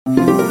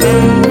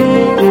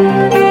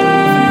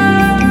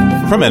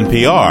From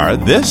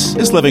NPR, this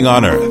is Living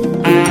on Earth.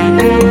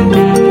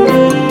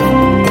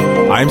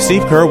 I'm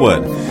Steve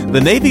Curwood.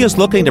 The Navy is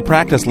looking to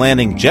practice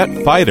landing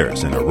jet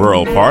fighters in a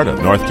rural part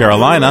of North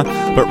Carolina,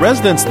 but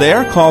residents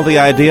there call the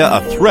idea a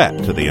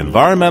threat to the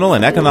environmental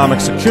and economic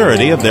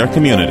security of their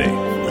community.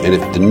 And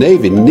if the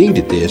Navy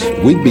needed this,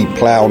 we'd be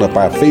plowing up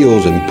our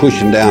fields and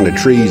pushing down the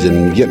trees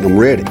and getting them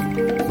ready.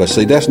 But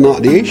see, that's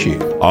not the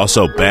issue.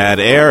 Also, bad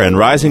air and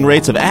rising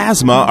rates of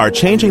asthma are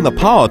changing the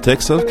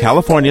politics of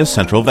California's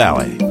Central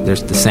Valley.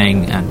 There's the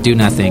saying, do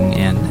nothing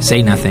and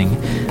say nothing,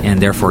 and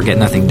therefore get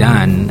nothing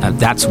done.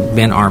 That's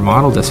been our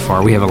model thus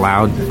far. We have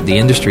allowed the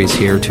industries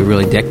here to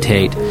really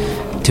dictate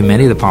to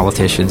many of the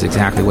politicians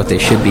exactly what they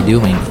should be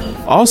doing.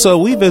 Also,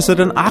 we visit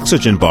an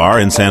oxygen bar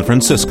in San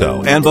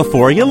Francisco. And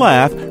before you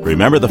laugh,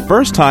 remember the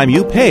first time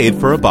you paid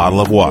for a bottle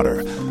of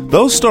water.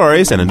 Those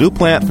stories and a new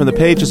plant from the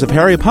pages of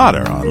Harry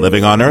Potter on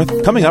Living on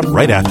Earth coming up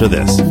right after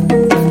this.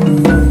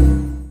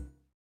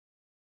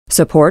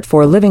 Support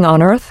for Living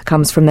on Earth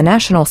comes from the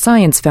National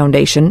Science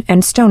Foundation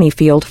and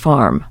Stonyfield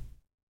Farm.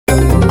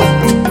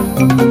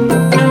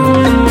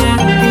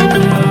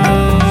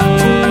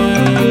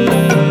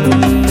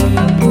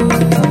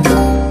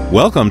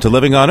 Welcome to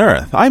Living on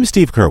Earth. I'm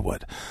Steve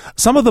Curwood.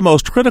 Some of the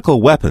most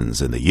critical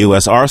weapons in the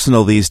U.S.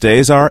 arsenal these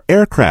days are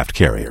aircraft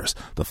carriers,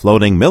 the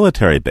floating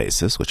military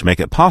bases which make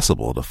it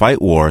possible to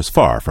fight wars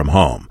far from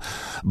home.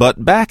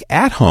 But back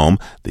at home,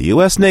 the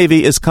U.S.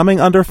 Navy is coming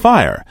under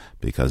fire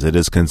because it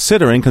is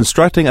considering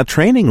constructing a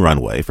training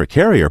runway for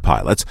carrier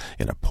pilots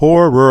in a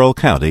poor rural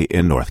county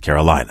in North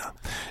Carolina.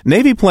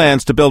 Navy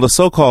plans to build a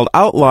so-called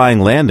outlying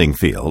landing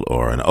field,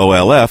 or an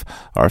OLF,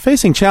 are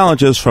facing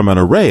challenges from an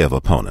array of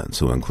opponents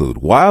who include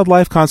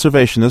wildlife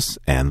conservationists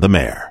and the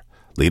mayor.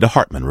 Lita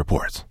Hartman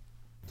reports.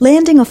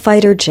 Landing a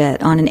fighter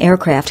jet on an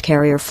aircraft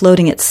carrier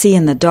floating at sea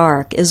in the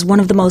dark is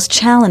one of the most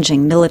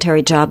challenging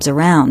military jobs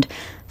around.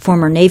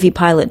 Former Navy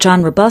pilot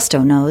John Robusto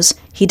knows.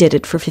 He did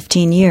it for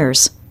 15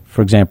 years.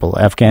 For example,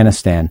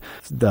 Afghanistan,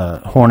 the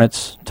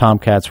Hornets,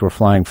 Tomcats were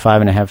flying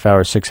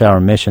 5.5-hour,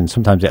 6-hour missions,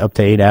 sometimes up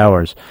to 8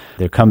 hours.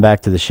 They come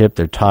back to the ship,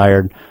 they're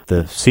tired.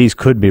 The seas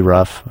could be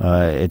rough.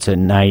 It's at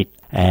night,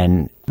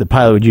 and the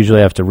pilot would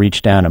usually have to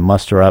reach down and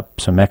muster up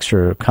some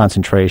extra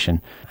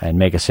concentration and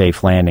make a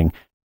safe landing.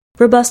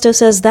 Robusto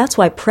says that's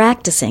why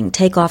practicing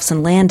takeoffs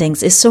and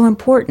landings is so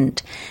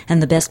important.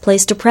 And the best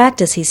place to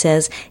practice, he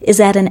says, is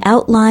at an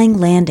outlying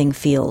landing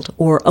field,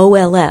 or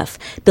OLF,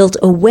 built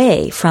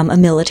away from a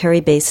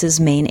military base's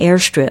main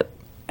airstrip.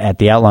 At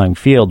the outlying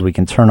field, we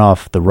can turn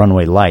off the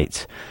runway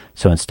lights.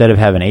 So instead of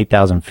having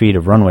 8,000 feet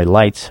of runway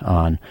lights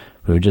on,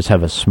 we would just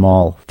have a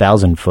small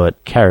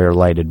 1,000-foot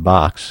carrier-lighted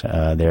box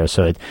there.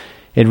 So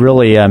it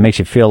really makes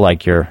you feel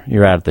like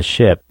you're out at the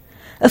ship.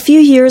 A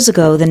few years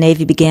ago, the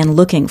Navy began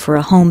looking for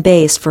a home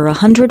base for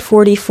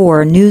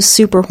 144 new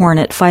Super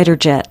Hornet fighter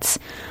jets.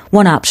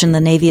 One option the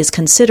Navy is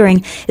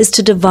considering is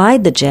to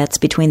divide the jets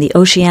between the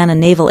Oceana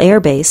Naval Air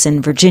Base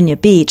in Virginia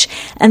Beach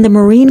and the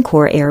Marine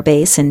Corps Air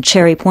Base in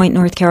Cherry Point,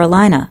 North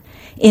Carolina.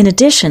 In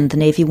addition, the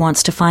Navy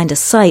wants to find a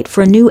site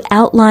for a new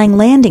outlying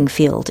landing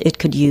field it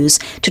could use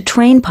to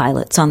train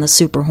pilots on the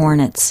Super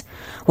Hornets.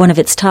 One of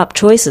its top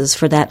choices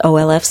for that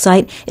OLF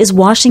site is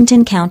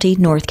Washington County,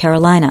 North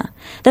Carolina.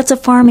 That's a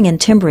farming and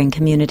timbering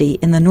community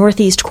in the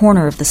northeast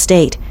corner of the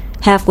state,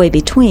 halfway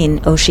between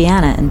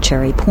Oceana and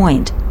Cherry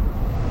Point.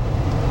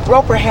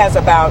 Roper has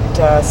about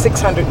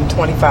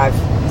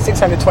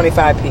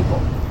 625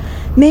 people.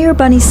 Mayor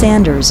Bunny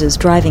Sanders is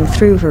driving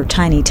through her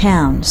tiny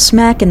town,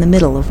 smack in the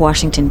middle of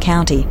Washington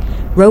County.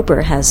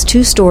 Roper has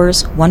 2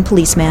 stores, 1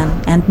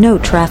 policeman, and no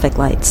traffic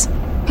lights.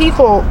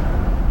 People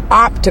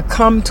opt to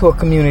come to a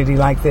community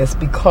like this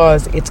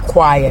because it's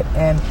quiet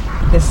and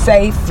it's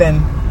safe,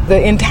 and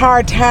the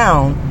entire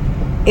town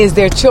is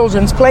their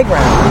children's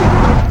playground.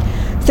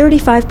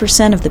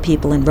 35% of the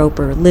people in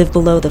Roper live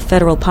below the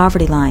federal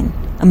poverty line.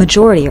 A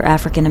majority are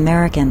African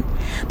American.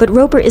 But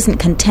Roper isn't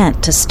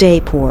content to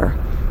stay poor.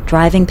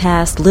 Driving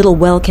past little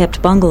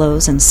well-kept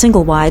bungalows and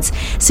single-wides,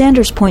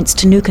 Sanders points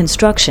to new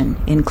construction,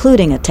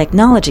 including a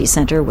technology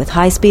center with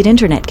high-speed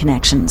internet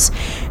connections.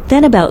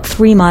 Then about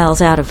 3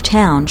 miles out of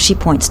town, she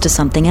points to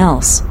something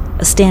else,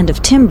 a stand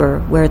of timber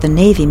where the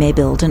Navy may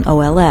build an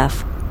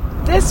OLF.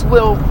 This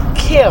will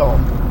kill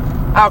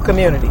our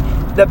community.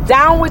 The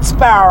downward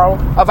spiral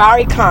of our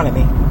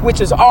economy, which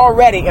is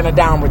already in a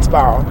downward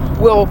spiral,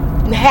 will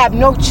have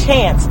no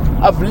chance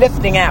of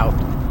lifting out.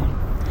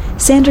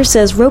 Sanders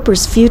says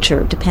Roper's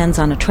future depends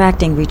on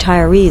attracting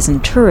retirees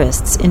and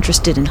tourists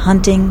interested in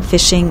hunting,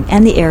 fishing,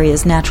 and the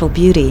area's natural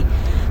beauty.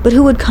 But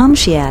who would come,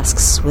 she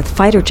asks, with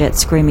fighter jets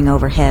screaming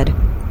overhead?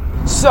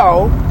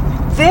 So,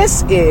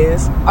 this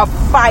is a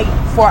fight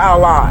for our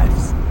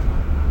lives.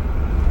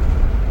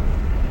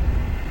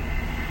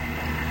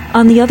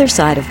 On the other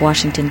side of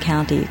Washington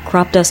County,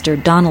 crop duster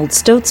Donald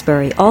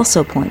Stotesbury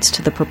also points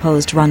to the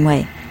proposed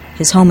runway.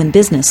 His home and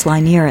business lie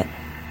near it.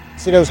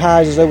 See those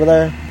houses over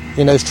there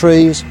in those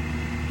trees?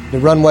 The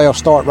runway will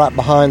start right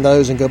behind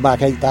those and go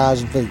back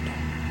 8,000 feet.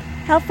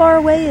 How far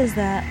away is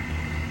that?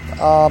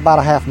 About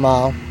a half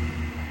mile.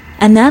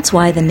 And that's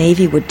why the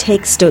Navy would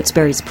take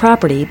Stotesbury's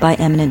property by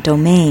eminent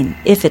domain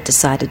if it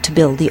decided to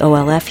build the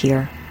OLF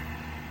here.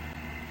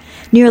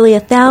 Nearly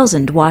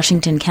 1,000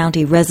 Washington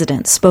County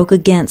residents spoke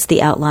against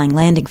the outlying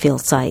landing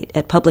field site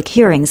at public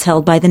hearings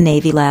held by the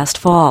Navy last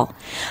fall.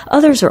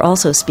 Others are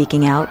also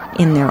speaking out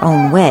in their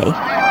own way.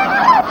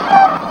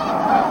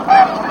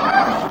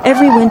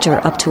 Every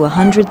winter, up to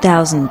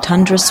 100,000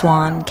 tundra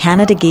swan,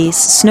 Canada geese,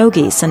 snow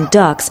geese, and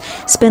ducks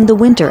spend the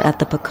winter at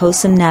the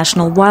Poquoson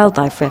National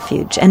Wildlife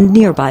Refuge and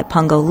nearby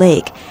Pungo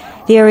Lake.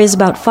 The area is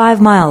about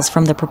 5 miles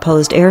from the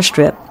proposed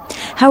airstrip.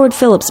 Howard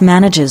Phillips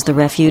manages the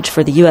refuge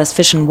for the U.S.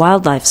 Fish and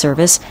Wildlife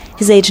Service.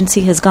 His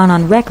agency has gone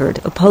on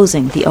record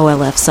opposing the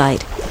OLF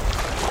site.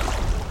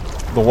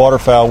 The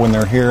waterfowl, when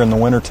they're here in the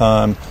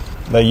wintertime,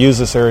 they use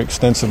this area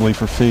extensively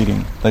for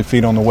feeding. They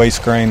feed on the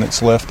waste grain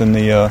that's left in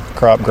the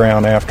crop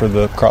ground after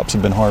the crops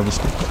have been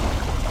harvested.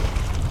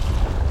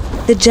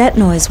 The jet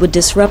noise would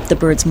disrupt the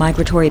bird's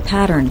migratory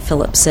pattern,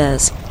 Phillips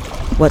says.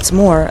 What's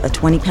more, a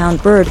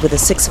 20-pound bird with a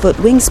 6-foot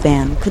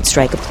wingspan could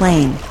strike a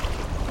plane.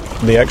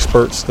 The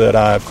experts that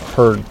I've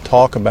heard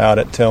talk about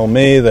it tell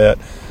me that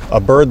a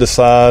bird the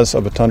size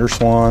of a tundra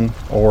swan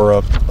or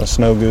a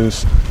snow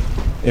goose,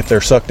 if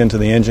they're sucked into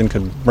the engine,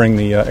 could bring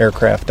the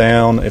aircraft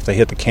down. If they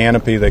hit the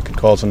canopy, they could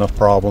cause enough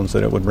problems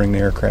that it would bring the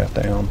aircraft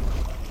down.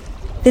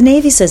 The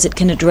Navy says it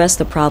can address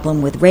the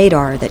problem with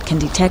radar that can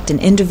detect an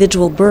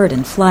individual bird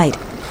in flight.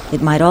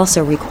 It might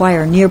also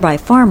require nearby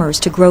farmers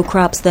to grow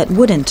crops that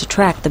wouldn't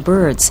attract the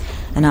birds,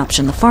 an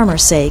option the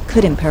farmers say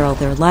could imperil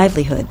their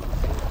livelihood.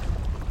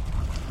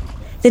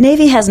 The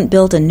Navy hasn't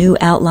built a new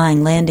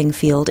outlying landing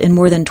field in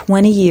more than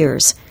 20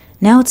 years.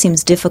 Now it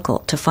seems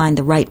difficult to find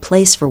the right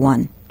place for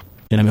one.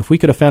 And if we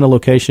could have found a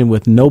location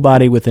with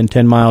nobody within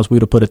 10 miles, we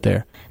would have put it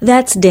there.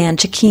 That's Dan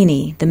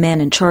Cicchini, the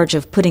man in charge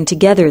of putting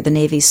together the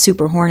Navy's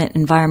Super Hornet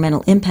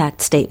environmental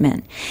impact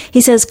statement. He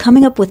says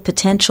coming up with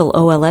potential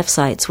OLF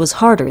sites was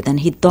harder than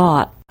he'd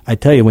thought. I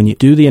tell you, when you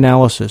do the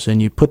analysis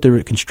and you put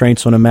the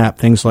constraints on a map,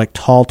 things like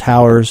tall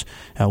towers,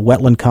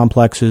 wetland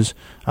complexes,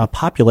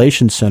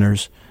 population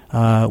centers,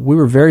 we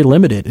were very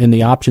limited in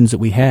the options that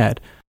we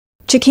had.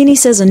 Cicchini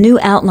says a new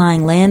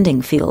outlying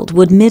landing field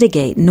would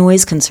mitigate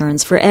noise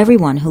concerns for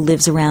everyone who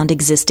lives around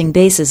existing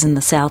bases in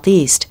the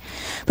southeast.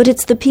 But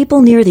it's the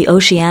people near the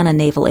Oceana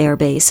Naval Air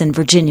Base in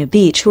Virginia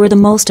Beach who are the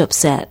most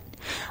upset.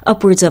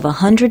 Upwards of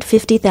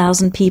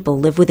 150,000 people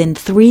live within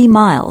 3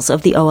 miles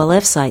of the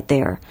OLF site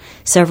there.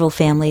 Several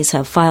families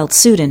have filed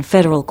suit in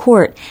federal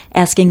court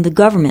asking the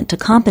government to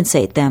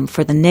compensate them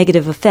for the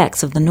negative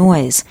effects of the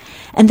noise.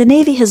 And the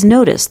Navy has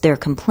noticed their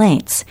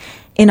complaints.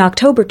 In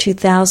October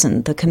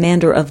 2000, the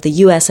commander of the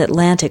U.S.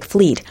 Atlantic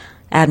Fleet,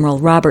 Admiral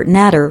Robert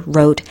Natter,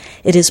 wrote,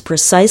 "It is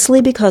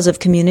precisely because of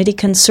community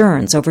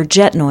concerns over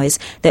jet noise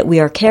that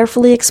we are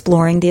carefully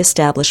exploring the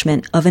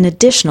establishment of an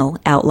additional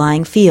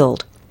outlying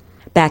field."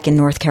 Back in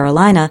North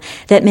Carolina,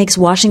 that makes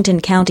Washington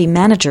County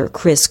Manager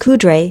Chris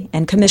Coudray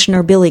and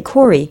Commissioner Billy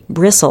Corey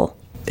bristle.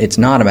 It's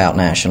not about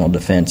national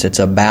defense. It's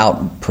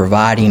about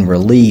providing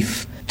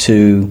relief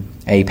to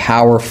a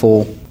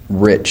powerful,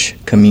 rich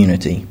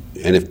community.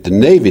 And if the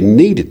Navy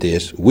needed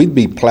this, we'd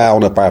be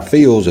plowing up our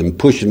fields and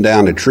pushing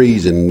down the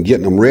trees and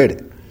getting them ready.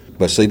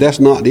 But see, that's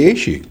not the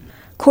issue.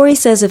 Corey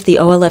says if the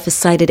OLF is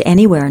sited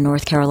anywhere in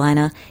North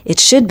Carolina, it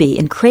should be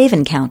in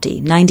Craven County,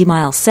 90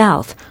 miles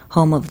south,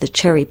 home of the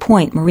Cherry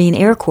Point Marine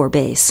Air Corps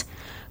Base.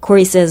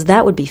 Corey says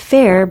that would be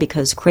fair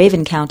because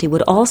Craven County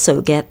would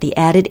also get the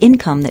added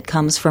income that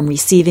comes from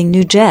receiving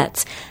new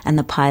jets and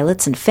the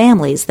pilots and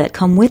families that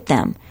come with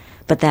them.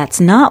 But that's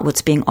not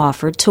what's being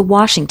offered to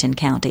Washington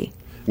County.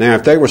 Now,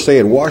 if they were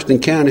saying, Washington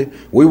County,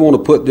 we want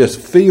to put this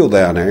field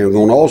down there, and we're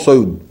going to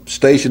also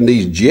station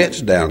these jets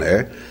down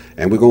there,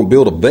 and we're going to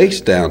build a base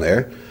down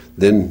there,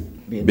 then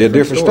be a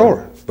different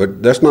story.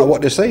 But that's not what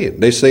they're saying.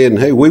 They're saying,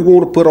 hey, we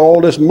want to put all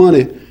this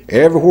money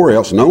everywhere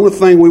else, and the only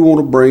thing we want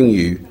to bring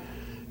you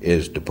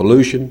is the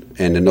pollution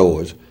and the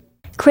noise.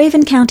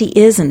 Craven County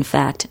is, in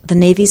fact, the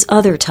Navy's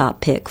other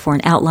top pick for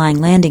an outlying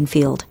landing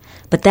field.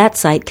 But that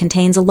site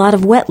contains a lot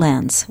of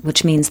wetlands,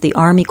 which means the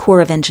Army Corps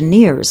of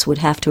Engineers would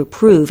have to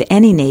approve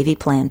any Navy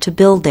plan to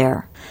build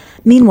there.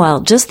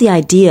 Meanwhile, just the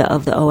idea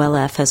of the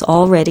OLF has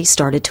already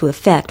started to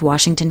affect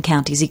Washington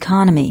County's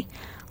economy.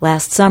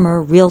 Last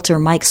summer, realtor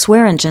Mike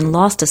Swearingen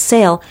lost a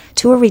sale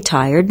to a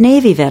retired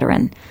Navy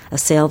veteran, a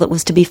sale that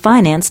was to be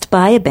financed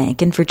by a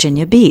bank in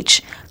Virginia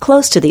Beach,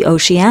 close to the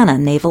Oceana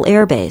Naval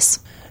Air Base.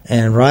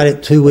 And right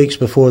at 2 weeks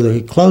before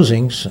the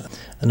closings,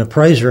 an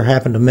appraiser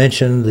happened to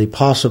mention the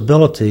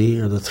possibility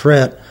or the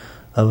threat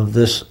of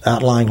this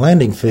outlying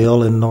landing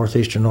field in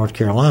northeastern North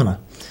Carolina.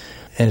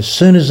 And as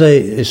soon as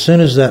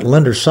that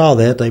lender saw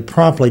that, they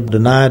promptly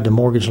denied the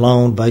mortgage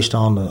loan based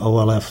on the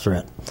OLF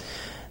threat.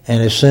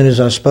 And as soon as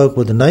I spoke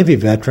with the Navy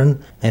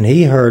veteran and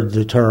he heard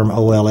the term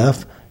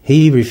OLF,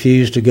 he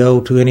refused to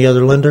go to any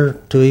other lender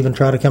to even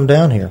try to come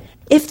down here.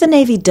 If the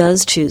Navy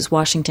does choose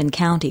Washington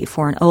County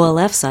for an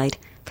OLF site,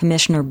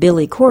 Commissioner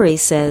Billy Corey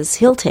says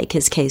he'll take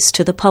his case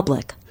to the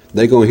public.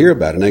 They're going to hear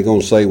about it, and they're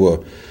going to say,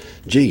 well,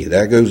 gee,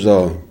 there goes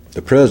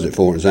the president,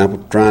 for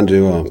example, trying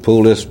to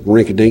pull this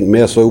rinky-dink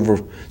mess over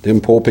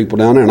them poor people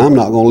down there, and I'm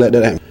not going to let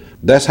that happen.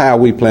 That's how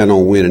we plan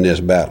on winning this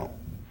battle.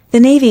 The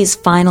Navy's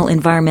final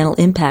environmental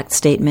impact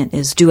statement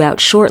is due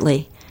out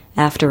shortly.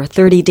 After a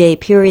 30-day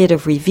period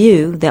of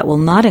review that will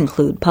not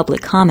include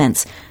public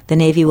comments, the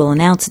Navy will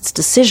announce its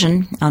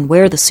decision on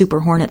where the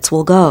Super Hornets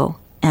will go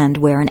and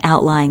where an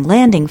outlying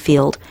landing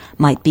field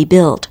might be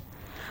built.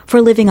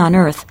 For Living on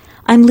Earth,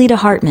 I'm Lita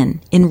Hartman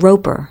in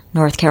Roper,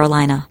 North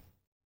Carolina.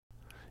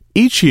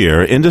 Each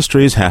year,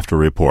 industries have to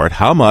report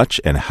how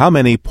much and how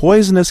many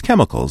poisonous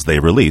chemicals they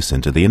release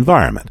into the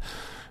environment.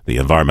 The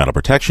Environmental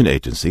Protection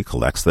Agency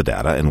collects the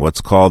data in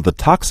what's called the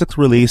Toxic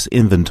Release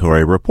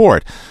Inventory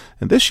Report,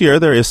 and this year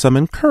there is some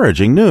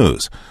encouraging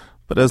news.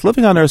 But as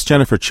Living on Earth's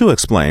Jennifer Chu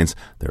explains,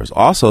 there is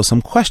also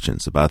some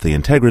questions about the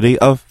integrity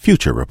of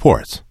future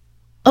reports.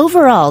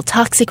 Overall,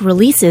 toxic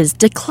releases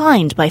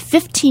declined by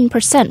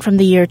 15% from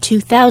the year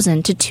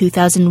 2000 to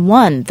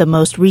 2001, the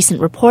most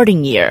recent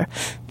reporting year.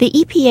 The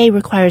EPA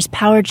requires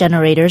power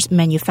generators,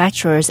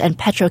 manufacturers, and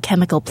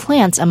petrochemical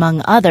plants,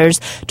 among others,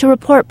 to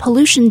report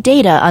pollution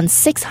data on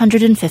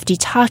 650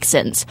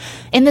 toxins.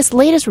 In this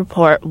latest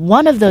report,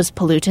 one of those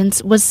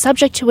pollutants was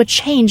subject to a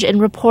change in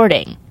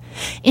reporting.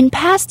 In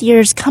past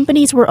years,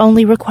 companies were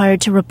only required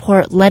to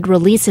report lead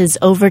releases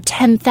over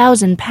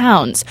 10,000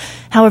 pounds.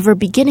 However,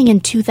 beginning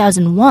in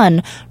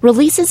 2001,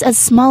 releases as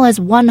small as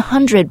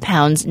 100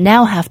 pounds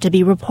now have to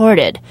be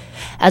reported.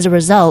 As a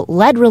result,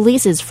 lead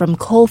releases from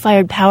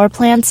coal-fired power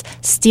plants,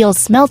 steel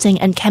smelting,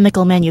 and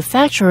chemical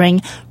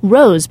manufacturing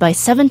rose by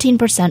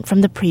 17%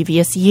 from the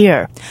previous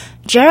year.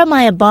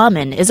 Jeremiah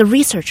Bauman is a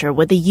researcher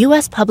with the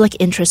U.S. Public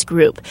Interest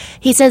Group.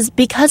 He says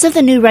because of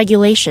the new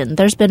regulation,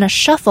 there's been a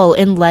shuffle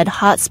in lead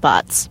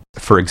hotspots.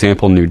 For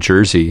example, New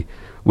Jersey,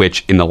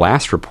 which in the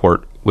last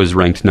report was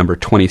ranked number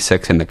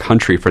 26 in the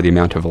country for the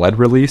amount of lead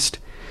released,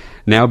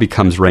 now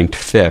becomes ranked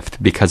 5th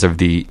because of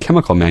the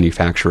chemical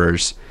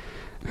manufacturers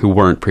who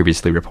weren't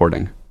previously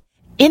reporting.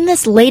 In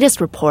this latest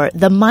report,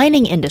 the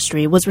mining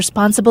industry was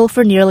responsible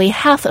for nearly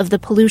half of the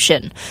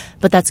pollution,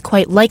 but that's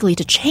quite likely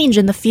to change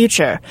in the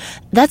future.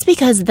 That's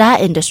because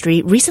that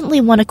industry recently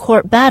won a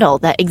court battle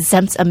that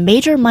exempts a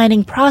major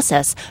mining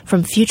process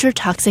from future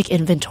toxic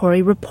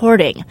inventory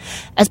reporting.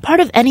 As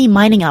part of any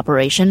mining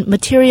operation,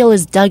 material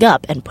is dug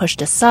up and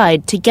pushed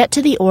aside to get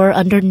to the ore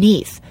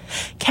underneath.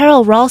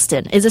 Carol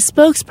Ralston is a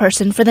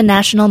spokesperson for the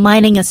National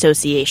Mining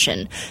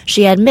Association.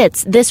 She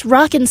admits this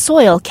rock and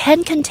soil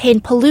can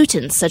contain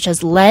pollutants such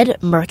as lead,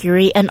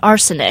 mercury, and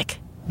arsenic.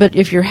 But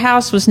if your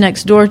house was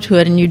next door to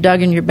it and you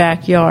dug in your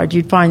backyard,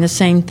 you'd find the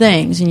same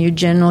things, and you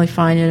generally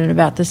find it at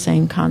about the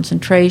same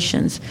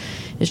concentrations.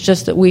 It's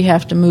just that we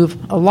have to move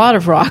a lot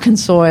of rock and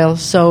soil,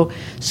 so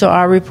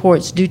our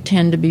reports do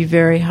tend to be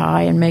very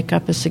high and make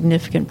up a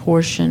significant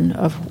portion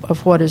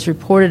of what is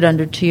reported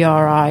under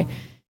TRI.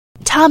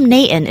 Tom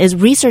Naton is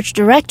research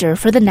director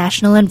for the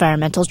National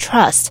Environmental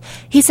Trust.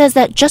 He says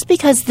that just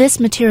because this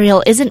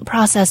material isn't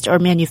processed or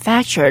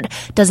manufactured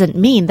doesn't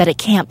mean that it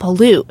can't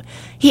pollute.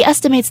 He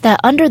estimates that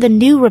under the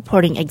new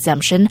reporting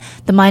exemption,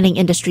 the mining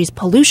industry's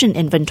pollution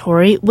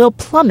inventory will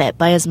plummet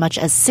by as much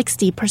as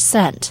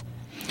 60%.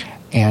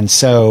 And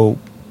so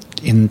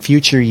in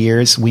future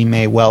years, we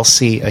may well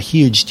see a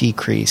huge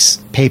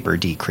paper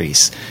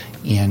decrease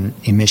in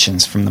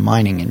emissions from the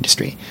mining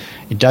industry.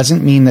 It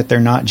doesn't mean that they're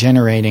not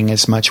generating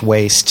as much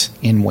waste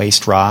in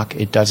waste rock.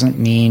 It doesn't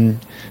mean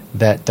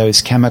that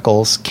those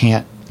chemicals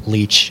can't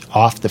leach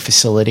off the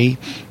facility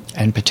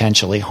and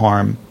potentially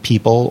harm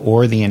people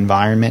or the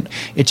environment.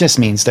 It just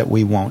means that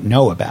we won't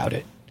know about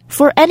it.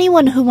 For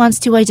anyone who wants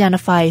to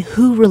identify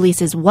who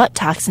releases what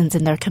toxins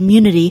in their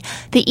community,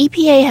 the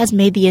EPA has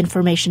made the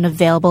information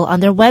available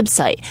on their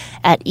website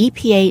at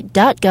epa.gov/TRI.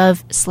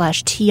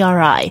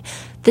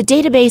 The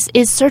database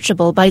is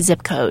searchable by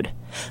zip code.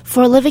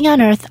 For Living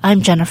on Earth,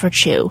 I'm Jennifer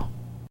Chu.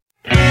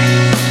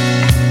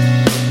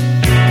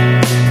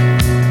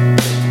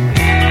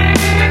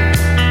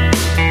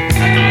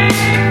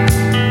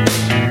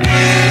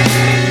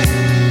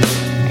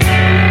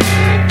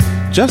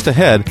 Just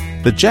ahead,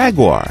 the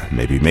Jaguar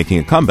may be making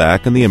a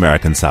comeback in the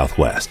American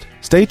Southwest.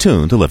 Stay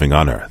tuned to Living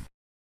on Earth.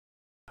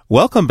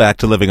 Welcome back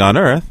to Living on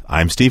Earth.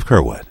 I'm Steve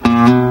Curwood.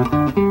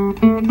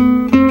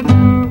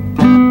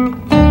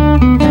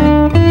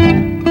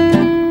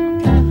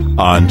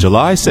 On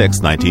July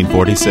 6,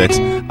 1946,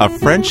 a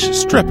French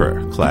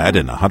stripper clad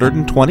in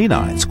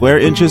 129 square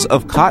inches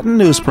of cotton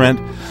newsprint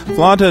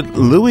flaunted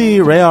Louis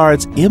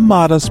Réard's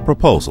immodest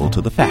proposal to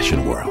the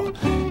fashion world.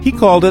 He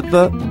called it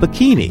the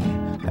bikini,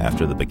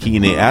 after the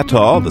Bikini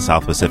Atoll, the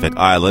South Pacific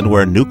island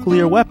where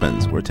nuclear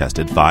weapons were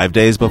tested 5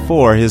 days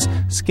before his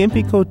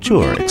skimpy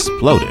couture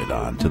exploded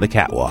onto the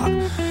catwalk.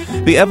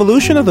 The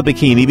evolution of the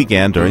bikini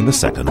began during the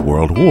Second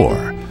World War,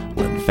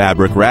 when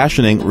fabric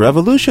rationing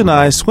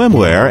revolutionized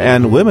swimwear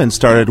and women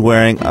started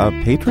wearing a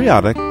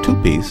patriotic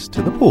two-piece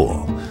to the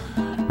pool.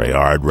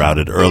 Réard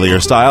routed earlier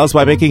styles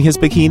by making his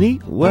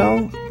bikini,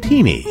 well,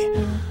 teeny.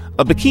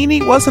 A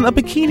bikini wasn't a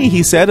bikini,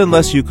 he said,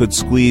 unless you could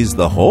squeeze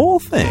the whole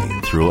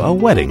thing through a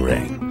wedding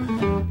ring.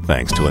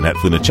 Thanks to Annette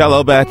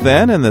Funicello back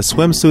then and the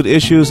swimsuit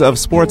issues of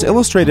Sports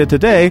Illustrated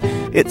today,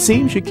 it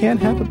seems you can't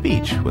have a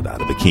beach without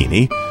a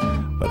bikini.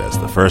 But as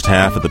the first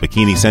half of the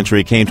bikini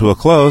century came to a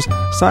close,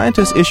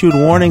 scientists issued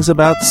warnings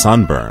about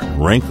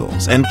sunburn,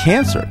 wrinkles, and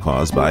cancer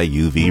caused by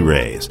UV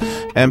rays,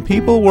 and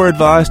people were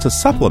advised to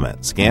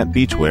supplement scant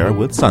beachwear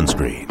with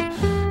sunscreen.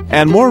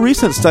 And more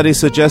recent studies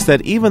suggest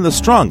that even the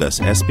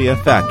strongest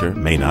SPF factor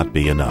may not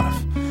be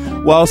enough.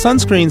 While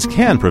sunscreens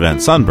can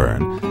prevent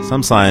sunburn,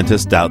 some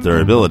scientists doubt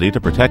their ability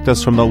to protect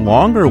us from the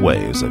longer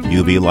waves of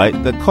UV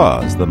light that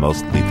cause the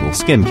most lethal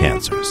skin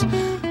cancers.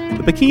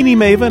 The bikini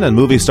maven and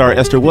movie star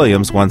Esther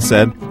Williams once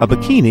said, "A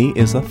bikini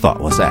is a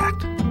thoughtless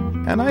act."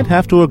 And I'd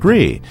have to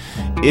agree.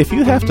 If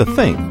you have to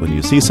think when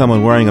you see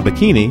someone wearing a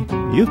bikini,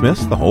 you've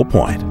missed the whole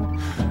point.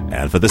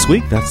 And for this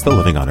week, that's the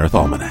Living on Earth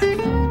Almanac.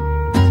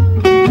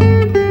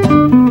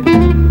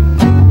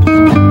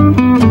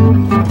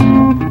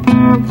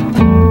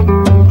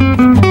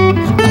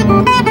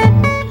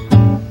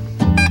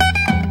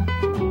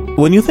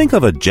 When you think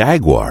of a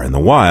jaguar in the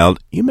wild,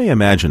 you may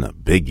imagine a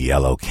big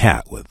yellow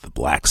cat with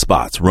black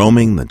spots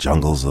roaming the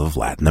jungles of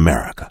Latin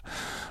America.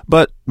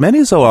 But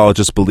many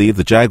zoologists believe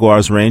the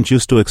jaguar's range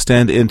used to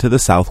extend into the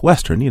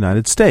southwestern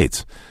United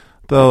States.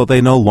 Though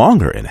they no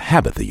longer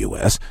inhabit the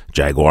U.S.,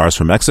 jaguars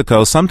from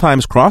Mexico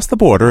sometimes cross the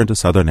border into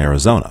southern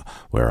Arizona,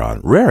 where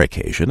on rare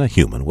occasion a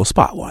human will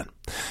spot one.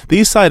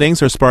 These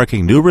sightings are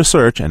sparking new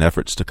research and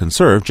efforts to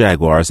conserve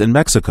jaguars in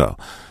Mexico.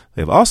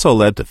 They've also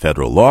led to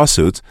federal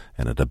lawsuits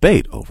and a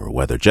debate over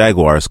whether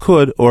jaguars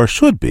could or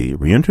should be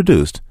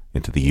reintroduced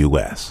into the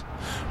U.S.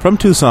 From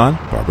Tucson,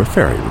 Barbara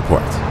Ferry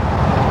reports.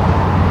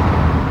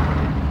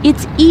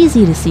 It's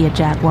easy to see a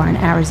jaguar in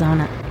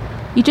Arizona.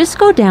 You just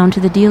go down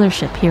to the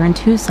dealership here in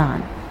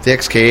Tucson. The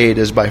XK8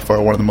 is by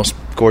far one of the most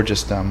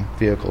gorgeous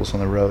vehicles on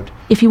the road.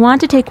 If you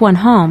want to take one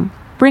home,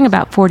 bring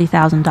about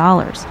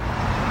 $40,000.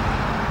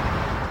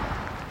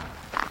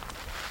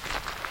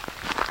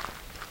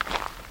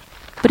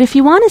 But if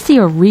you want to see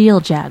a real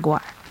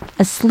jaguar,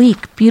 a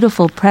sleek,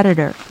 beautiful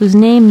predator whose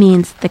name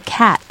means the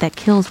cat that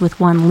kills with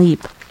one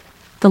leap,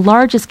 the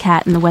largest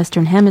cat in the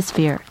Western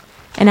Hemisphere,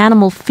 an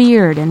animal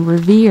feared and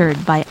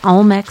revered by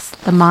Olmecs,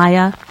 the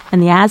Maya, and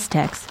the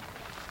Aztecs,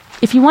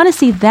 if you want to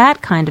see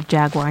that kind of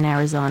jaguar in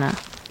Arizona,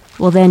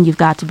 well then you've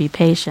got to be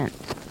patient.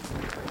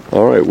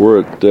 All right, we're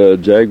at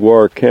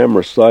Jaguar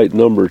Camera Site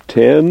number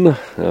 10.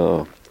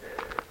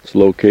 It's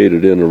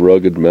located in a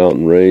rugged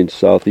mountain range,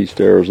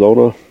 southeast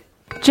Arizona.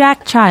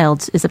 Jack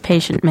Childs is a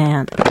patient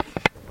man.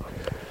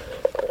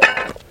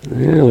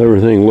 Well,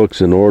 everything looks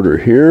in order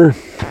here.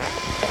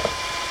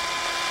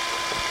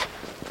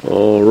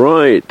 All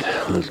right,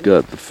 let's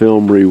got the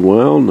film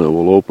rewound. Now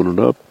we'll open it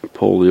up,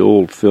 pull the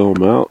old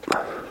film out,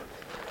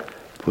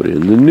 put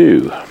in the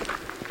new.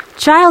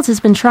 Childs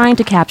has been trying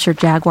to capture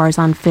jaguars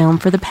on film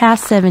for the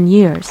past 7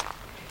 years.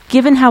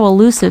 Given how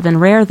elusive and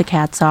rare the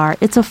cats are,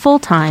 it's a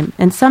full-time,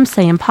 and some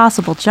say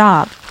impossible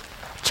job.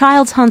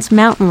 Childs hunts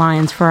mountain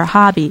lions for a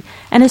hobby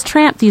and has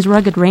tramped these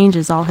rugged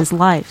ranges all his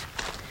life.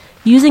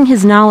 Using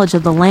his knowledge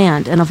of the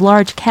land and of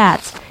large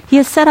cats, he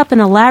has set up an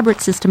elaborate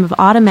system of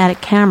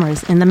automatic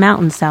cameras in the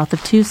mountains south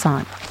of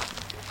Tucson.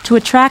 To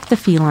attract the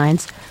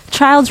felines,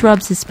 Childs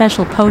rubs his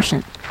special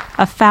potion,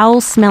 a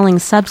foul-smelling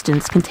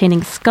substance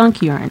containing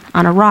skunk urine,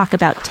 on a rock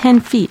about 10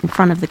 feet in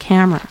front of the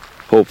camera.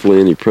 Hopefully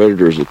any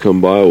predators that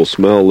come by will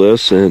smell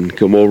this and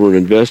come over and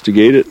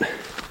investigate it,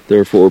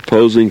 therefore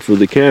posing for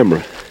the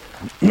camera.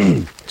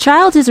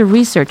 Childs is a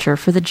researcher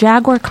for the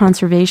Jaguar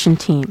Conservation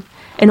Team,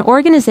 an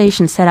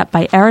organization set up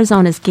by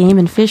Arizona's Game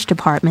and Fish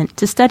Department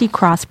to study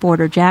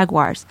cross-border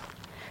jaguars.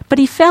 But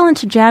he fell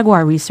into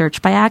jaguar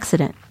research by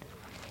accident.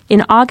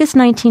 In August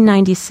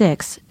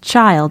 1996,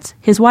 Childs,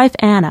 his wife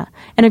Anna,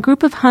 and a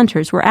group of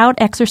hunters were out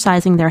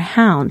exercising their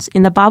hounds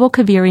in the Babo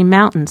Caviri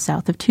Mountains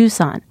south of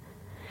Tucson.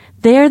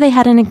 There they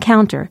had an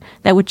encounter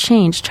that would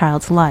change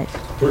Childs' life.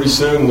 Pretty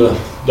soon the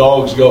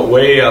dogs got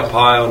way up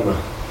high on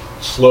the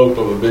slope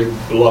of a big,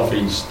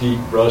 bluffy, steep,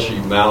 brushy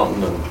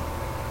mountain, and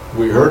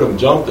we heard them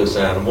jump this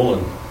animal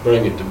and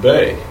bring it to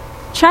bay.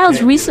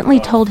 Childs recently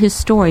told his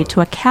story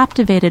to a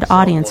captivated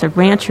audience of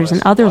ranchers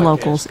and other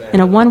locals in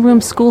a one-room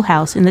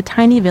schoolhouse in the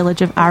tiny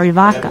village of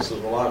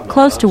Arivaca,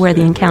 close to where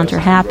the encounter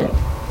happened.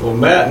 Well,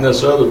 Matt and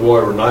this other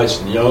boy were nice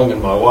and young,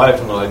 and my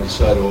wife and I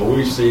decided, well,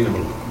 we've seen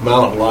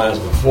mountain lions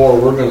before.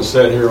 We're going to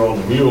sit here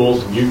on the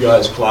mules, and you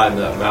guys climb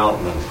that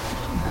mountain and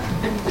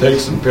take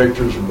some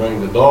pictures and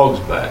bring the dogs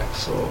back.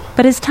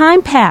 But as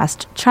time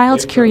passed,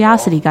 Childs'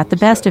 curiosity got the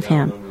best of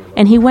him,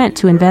 and he went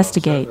to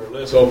investigate.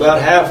 So about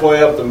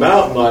halfway up the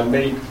mountain, I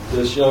meet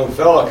this young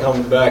fella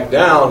coming back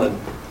down, and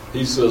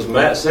he says,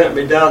 "Matt sent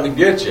me down to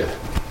get you."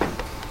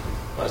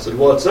 I said,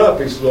 "What's up?"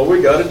 He said, "Well,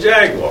 we got a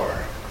jaguar."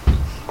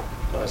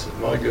 I said,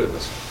 "My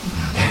goodness."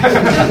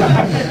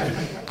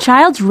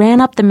 Childs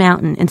ran up the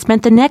mountain and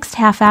spent the next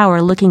half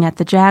hour looking at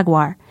the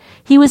jaguar.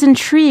 He was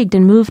intrigued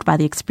and moved by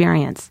the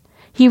experience.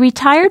 He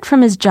retired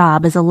from his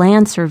job as a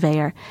land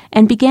surveyor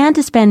and began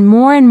to spend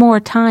more and more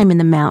time in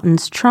the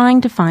mountains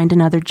trying to find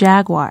another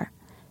jaguar.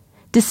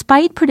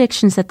 Despite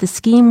predictions that the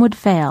scheme would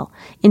fail,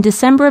 in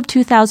December of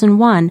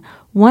 2001,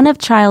 one of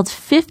Child's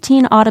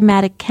 15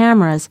 automatic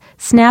cameras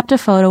snapped a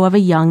photo of a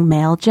young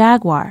male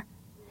jaguar.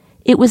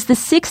 It was the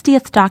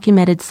 60th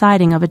documented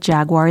sighting of a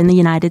jaguar in the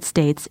United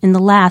States in the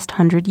last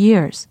 100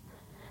 years.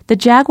 The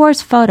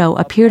jaguar's photo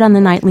appeared on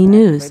the nightly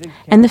news,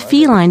 and the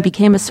feline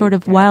became a sort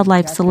of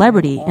wildlife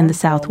celebrity in the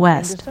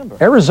Southwest.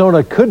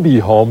 Arizona could be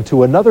home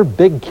to another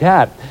big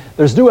cat.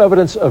 There's new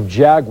evidence of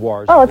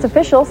jaguars. Well, it's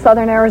official.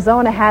 Southern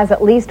Arizona has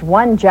at least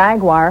one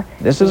jaguar.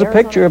 This is a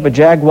picture of a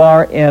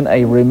jaguar in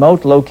a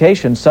remote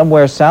location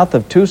somewhere south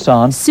of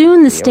Tucson.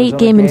 Soon, the State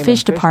Game and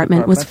Fish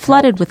Department was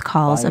flooded with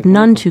calls of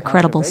none too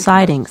credible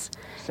sightings.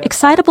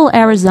 Excitable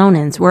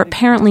Arizonans were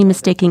apparently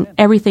mistaking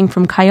everything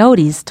from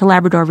coyotes to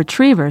Labrador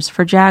retrievers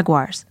for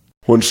jaguars.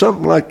 When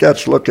something like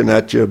that's looking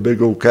at you, a big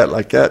old cat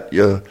like that,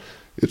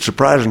 it's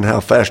surprising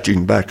how fast you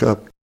can back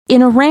up.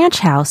 In a ranch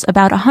house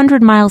about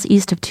 100 miles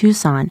east of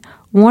Tucson,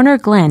 Warner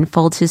Glenn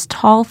folds his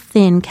tall,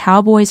 thin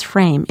cowboy's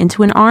frame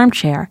into an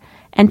armchair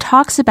and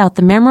talks about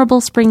the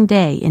memorable spring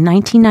day in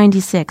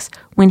 1996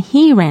 when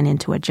he ran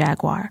into a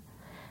jaguar.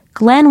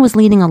 Glenn was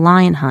leading a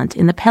lion hunt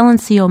in the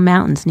Peloncillo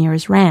Mountains near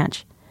his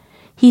ranch.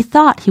 He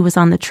thought he was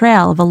on the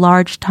trail of a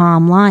large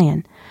tom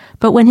lion,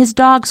 but when his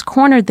dogs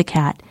cornered the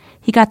cat,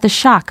 he got the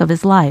shock of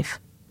his life.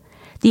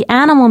 The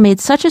animal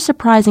made such a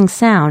surprising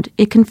sound,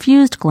 it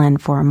confused Glenn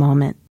for a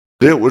moment.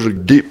 It was a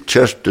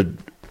deep-chested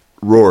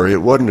roar.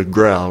 It wasn't a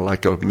growl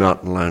like a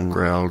mountain lion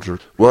growls.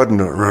 It wasn't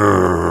a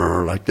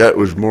roar like that. It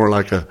was more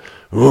like a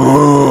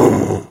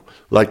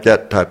like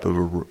that type of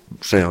a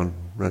sound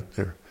right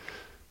there.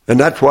 And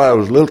that's why I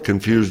was a little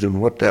confused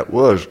in what that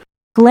was.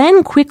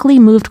 Glenn quickly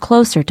moved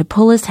closer to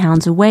pull his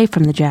hounds away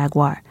from the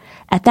jaguar.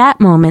 At that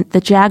moment, the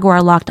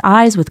jaguar locked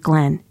eyes with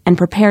Glenn and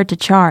prepared to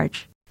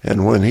charge.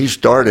 And when he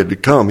started to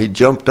come, he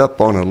jumped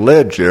up on a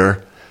ledge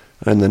there,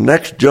 and the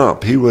next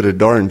jump, he would have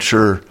darn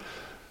sure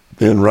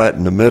been right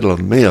in the middle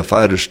of me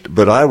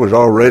but I was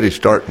already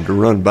starting to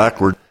run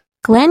backward.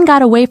 Glenn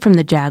got away from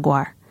the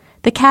jaguar.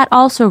 The cat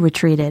also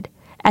retreated.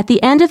 At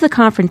the end of the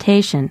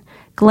confrontation,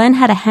 Glenn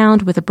had a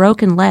hound with a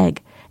broken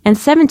leg and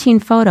 17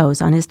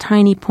 photos on his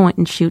tiny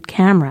point-and-shoot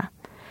camera.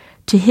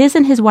 To his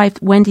and his wife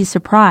Wendy's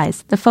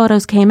surprise, the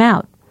photos came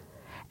out.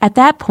 At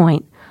that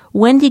point,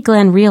 Wendy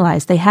Glenn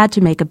realized they had to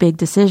make a big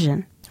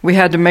decision. We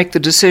had to make the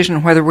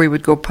decision whether we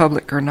would go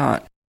public or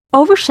not.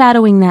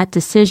 Overshadowing that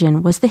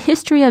decision was the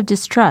history of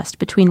distrust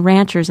between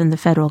ranchers and the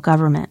federal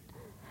government.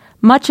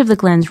 Much of the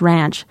Glenn's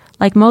ranch,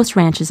 like most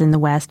ranches in the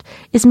West,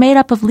 is made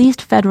up of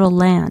leased federal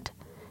land.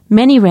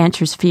 Many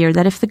ranchers fear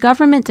that if the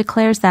government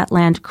declares that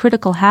land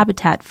critical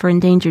habitat for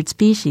endangered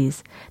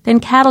species, then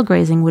cattle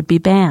grazing would be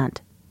banned.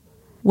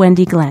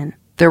 Wendy Glenn.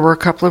 There were a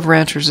couple of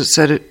ranchers that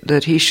said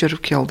that he should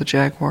have killed the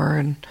jaguar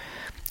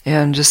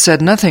and just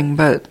said nothing,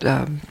 but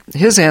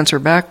his answer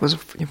back was,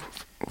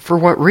 for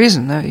what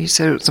reason? He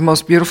said it's the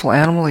most beautiful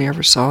animal he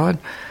ever saw, and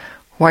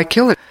why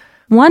kill it?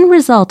 One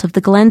result of the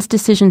Glenn's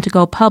decision to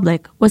go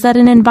public was that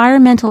an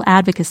environmental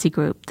advocacy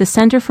group, the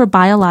Center for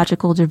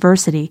Biological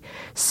Diversity,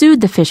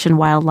 sued the Fish and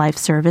Wildlife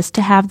Service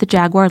to have the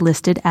jaguar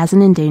listed as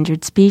an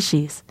endangered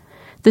species.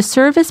 The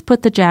service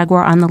put the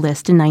jaguar on the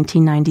list in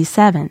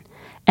 1997,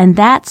 and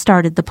that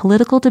started the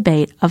political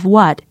debate of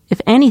what,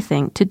 if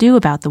anything, to do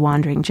about the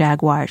wandering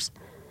jaguars.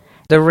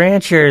 The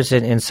ranchers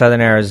in southern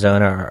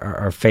Arizona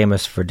are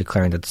famous for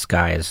declaring that the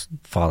sky is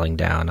falling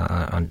down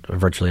on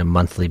virtually a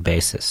monthly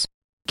basis.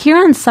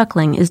 Kieran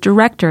Suckling is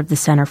director of the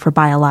Center for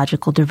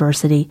Biological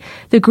Diversity,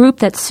 the group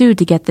that sued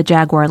to get the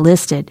jaguar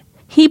listed.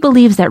 He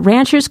believes that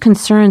ranchers'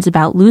 concerns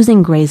about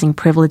losing grazing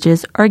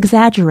privileges are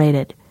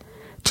exaggerated.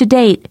 To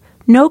date,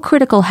 no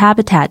critical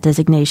habitat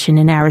designation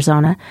in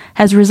Arizona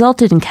has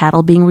resulted in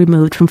cattle being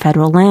removed from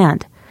federal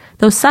land,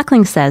 though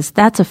Suckling says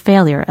that's a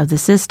failure of the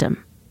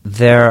system.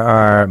 There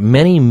are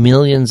many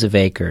millions of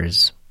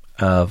acres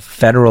of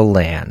federal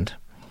land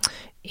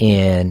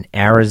in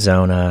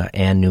Arizona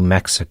and New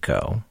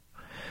Mexico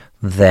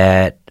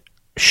that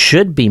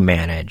should be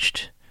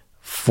managed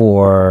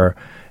for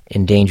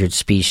endangered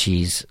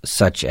species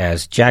such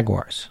as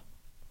jaguars.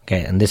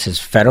 Okay, and this is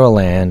federal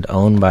land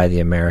owned by the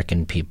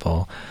American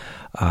people.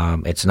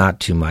 It's not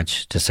too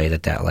much to say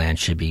that land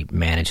should be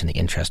managed in the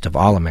interest of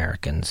all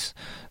Americans,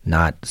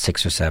 not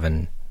 6 or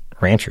 7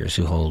 ranchers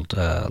who hold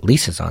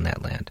leases on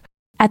that land.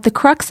 At the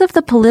crux of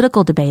the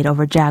political debate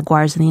over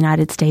jaguars in the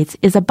United States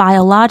is a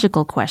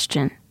biological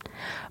question.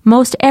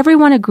 Most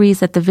everyone agrees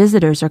that the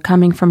visitors are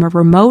coming from a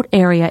remote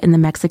area in the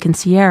Mexican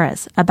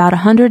Sierras, about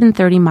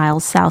 130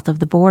 miles south of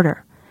the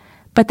border.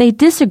 But they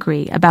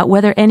disagree about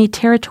whether any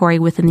territory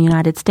within the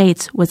United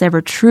States was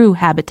ever true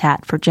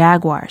habitat for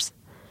jaguars.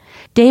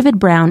 David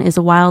Brown is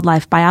a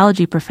wildlife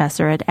biology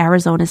professor at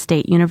Arizona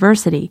State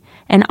University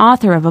and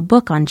author of a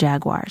book on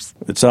jaguars.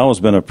 It's always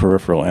been a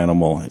peripheral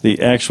animal.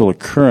 The actual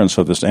occurrence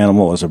of this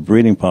animal as a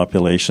breeding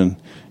population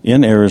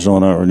in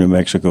Arizona or New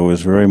Mexico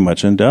is very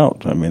much in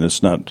doubt. I mean,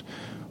 it's not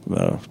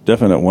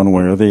definite one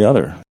way or the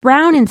other.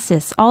 Brown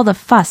insists all the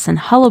fuss and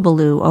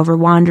hullabaloo over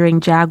wandering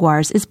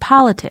jaguars is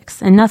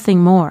politics and nothing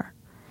more.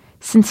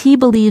 Since he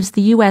believes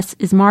the U.S.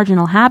 is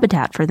marginal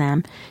habitat for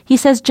them, he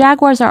says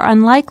jaguars are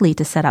unlikely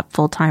to set up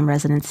full-time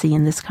residency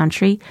in this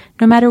country,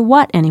 no matter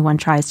what anyone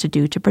tries to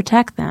do to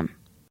protect them.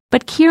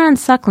 But Kieran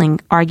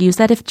Suckling argues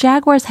that if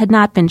jaguars had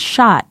not been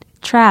shot,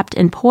 trapped,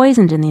 and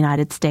poisoned in the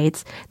United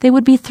States, they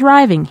would be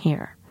thriving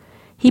here.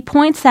 He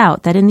points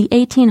out that in the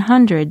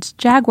 1800s,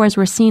 jaguars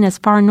were seen as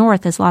far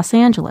north as Los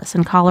Angeles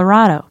and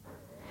Colorado.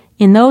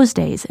 In those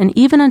days, and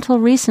even until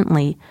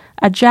recently,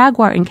 a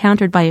jaguar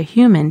encountered by a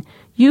human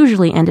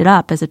usually ended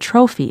up as a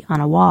trophy on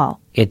a wall.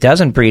 It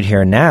doesn't breed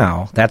here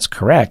now, that's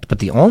correct, but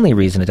the only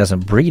reason it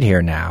doesn't breed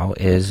here now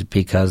is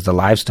because the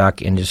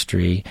livestock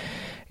industry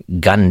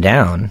gunned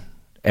down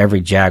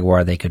every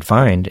jaguar they could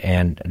find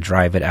and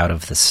drive it out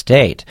of the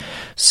state.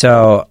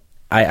 So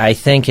I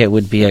think it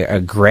would be a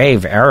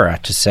grave error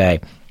to say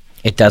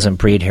it doesn't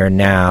breed here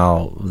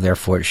now,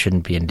 therefore it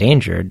shouldn't be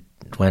endangered,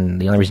 when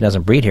the only reason it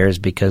doesn't breed here is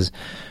because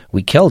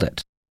we killed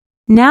it.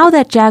 Now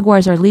that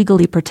jaguars are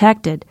legally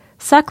protected,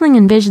 Suckling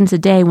envisions a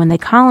day when they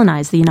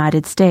colonize the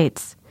United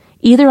States,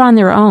 either on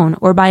their own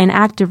or by an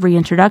active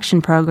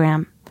reintroduction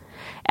program.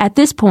 At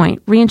this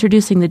point,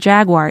 reintroducing the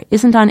jaguar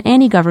isn't on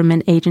any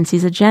government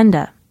agency's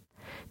agenda.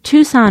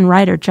 Tucson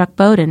writer Chuck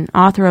Bowden,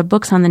 author of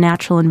books on the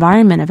natural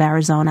environment of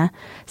Arizona,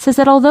 says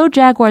that although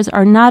jaguars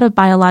are not of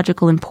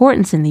biological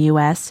importance in the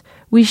U.S.,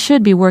 we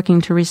should be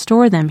working to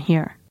restore them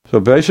here. So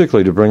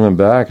basically, to bring them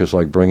back is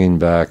like bringing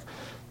back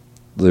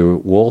the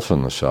wolf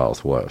in the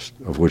Southwest,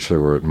 of which there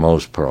were at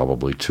most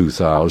probably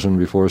 2,000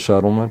 before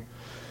settlement.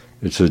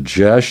 It's a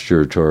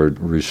gesture toward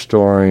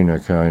restoring a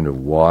kind of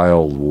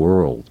wild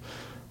world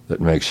that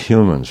makes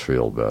humans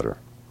feel better.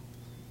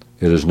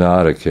 It is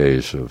not a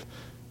case of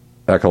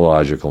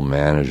ecological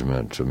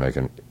management to make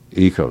an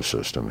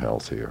ecosystem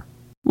healthier.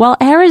 While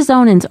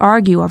Arizonans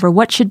argue over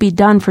what should be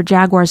done for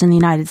jaguars in the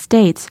United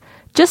States,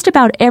 just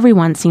about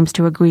everyone seems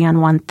to agree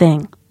on one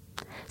thing.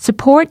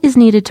 Support is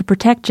needed to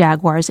protect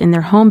jaguars in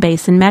their home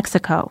base in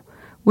Mexico,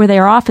 where they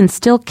are often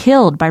still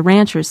killed by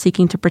ranchers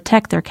seeking to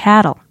protect their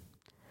cattle.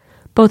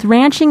 Both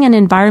ranching and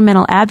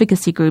environmental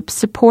advocacy groups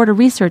support a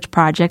research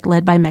project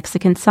led by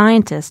Mexican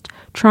scientists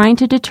trying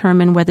to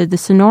determine whether the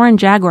Sonoran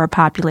jaguar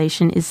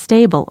population is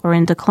stable or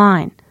in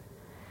decline.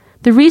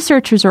 The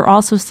researchers are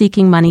also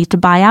seeking money to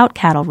buy out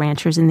cattle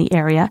ranchers in the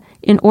area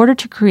in order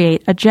to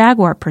create a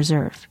jaguar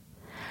preserve.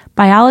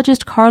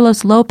 Biologist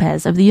Carlos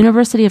Lopez of the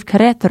University of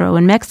Querétaro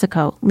in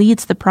Mexico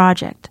leads the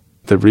project.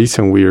 The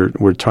reason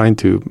we're trying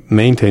to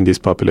maintain this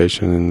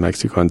population in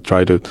Mexico and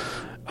try to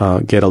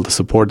get all the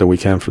support that we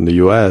can from the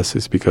U.S.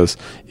 is because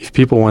if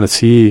people want to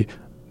see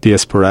the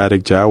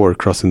sporadic jaguar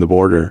crossing the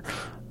border,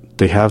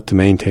 they have to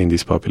maintain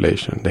this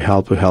population. They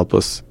have to help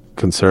us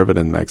conserve it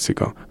in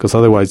Mexico, because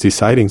otherwise these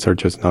sightings are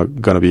just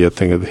not going to be a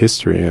thing of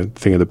history, a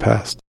thing of the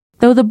past.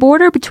 Though the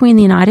border between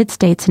the United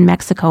States and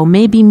Mexico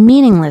may be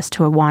meaningless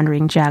to a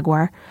wandering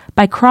jaguar,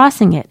 by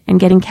crossing it and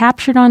getting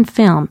captured on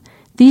film,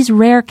 these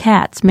rare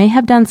cats may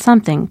have done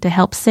something to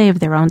help save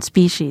their own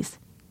species.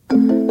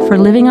 For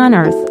Living on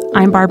Earth,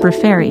 I'm Barbara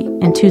Ferry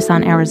in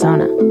Tucson,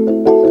 Arizona.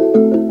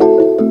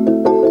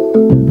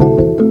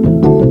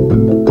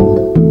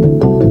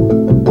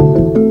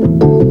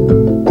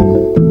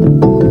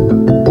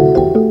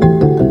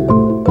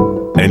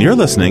 And you're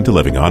listening to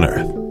Living on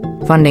Earth.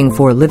 Funding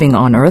for Living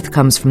on Earth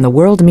comes from the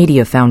World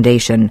Media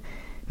Foundation.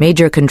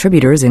 Major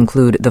contributors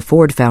include the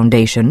Ford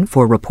Foundation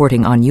for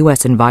reporting on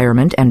U.S.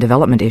 environment and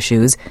development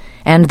issues,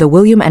 and the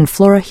William and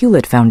Flora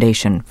Hewlett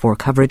Foundation for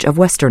coverage of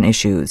Western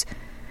issues.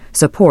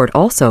 Support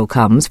also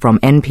comes from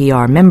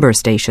NPR member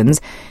stations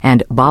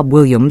and Bob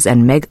Williams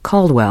and Meg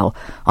Caldwell,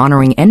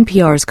 honoring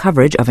NPR's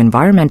coverage of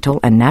environmental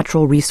and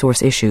natural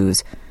resource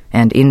issues,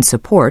 and in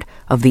support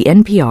of the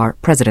NPR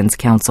President's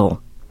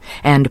Council.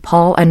 And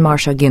Paul and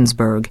Marcia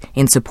Ginsberg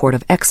in support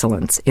of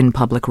excellence in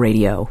public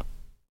radio.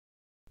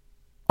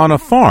 On a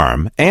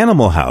farm,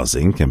 animal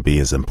housing can be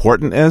as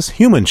important as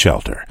human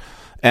shelter.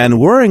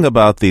 And worrying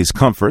about these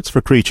comforts for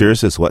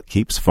creatures is what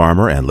keeps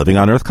farmer and Living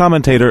on Earth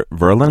commentator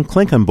Verlin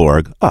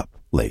Klinkenborg up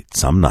late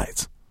some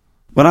nights.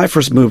 When I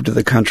first moved to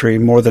the country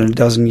more than a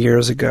dozen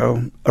years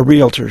ago, a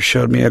realtor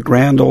showed me a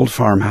grand old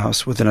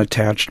farmhouse with an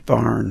attached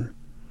barn.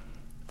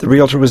 The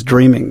realtor was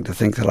dreaming to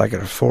think that I could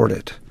afford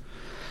it.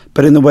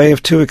 But in the way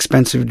of two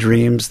expensive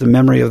dreams, the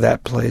memory of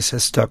that place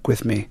has stuck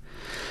with me,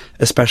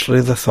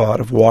 especially the thought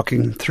of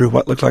walking through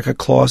what looked like a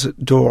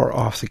closet door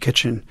off the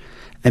kitchen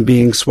and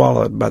being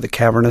swallowed by the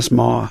cavernous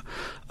maw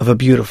of a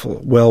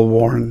beautiful,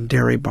 well-worn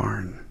dairy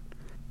barn.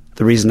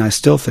 The reason I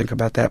still think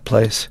about that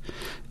place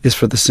is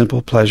for the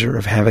simple pleasure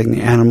of having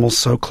the animals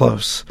so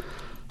close,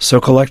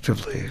 so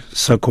collectively,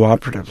 so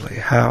cooperatively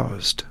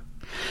housed.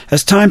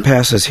 As time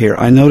passes here,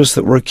 I notice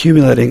that we're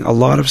accumulating a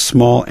lot of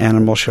small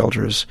animal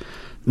shelters,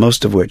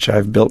 most of which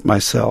I've built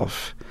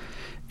myself.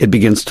 It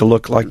begins to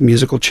look like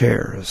musical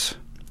chairs.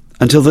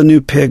 Until the new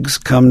pigs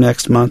come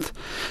next month,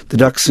 the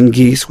ducks and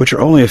geese, which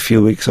are only a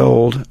few weeks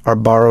old, are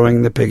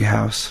borrowing the pig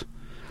house.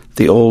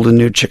 The old and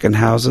new chicken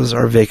houses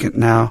are vacant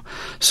now,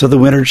 so the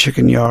winter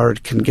chicken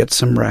yard can get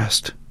some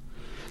rest.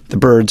 The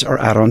birds are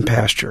out on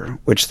pasture,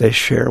 which they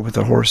share with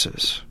the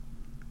horses.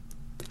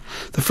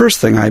 The first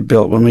thing I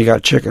built when we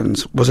got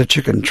chickens was a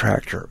chicken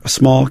tractor, a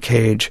small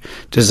cage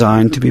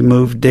designed to be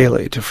moved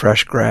daily to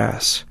fresh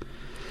grass.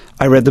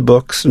 I read the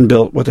books and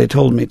built what they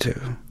told me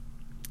to.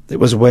 It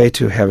was way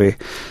too heavy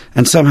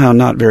and somehow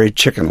not very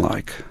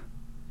chicken-like.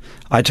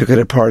 I took it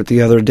apart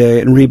the other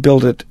day and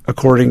rebuilt it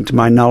according to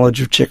my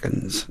knowledge of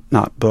chickens,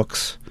 not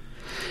books.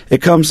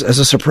 It comes as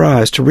a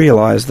surprise to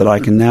realize that I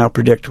can now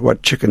predict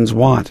what chickens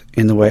want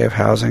in the way of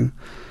housing,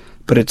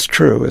 but it's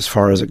true as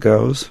far as it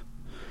goes.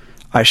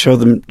 I show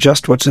them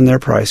just what's in their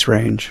price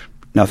range,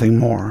 nothing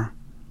more.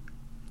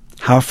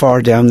 How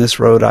far down this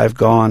road I've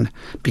gone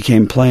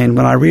became plain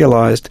when I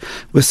realized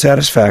with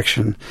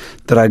satisfaction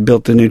that I'd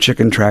built the new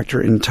chicken tractor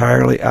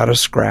entirely out of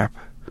scrap.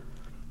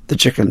 The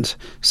chickens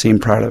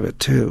seemed proud of it,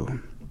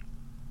 too.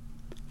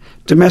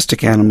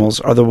 Domestic animals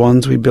are the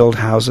ones we build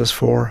houses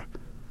for.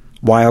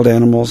 Wild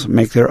animals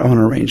make their own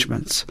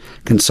arrangements,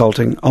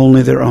 consulting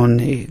only their own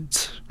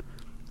needs.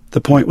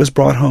 The point was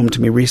brought home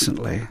to me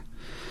recently.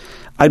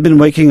 I'd been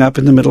waking up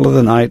in the middle of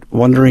the night,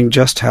 wondering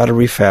just how to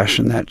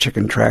refashion that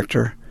chicken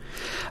tractor.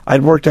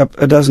 I'd worked up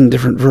a dozen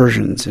different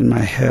versions in my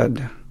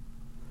head.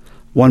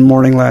 One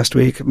morning last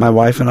week, my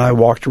wife and I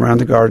walked around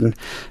the garden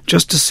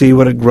just to see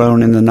what had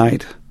grown in the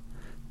night.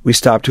 We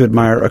stopped to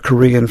admire a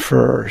Korean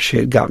fir she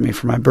had got me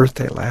for my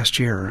birthday last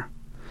year.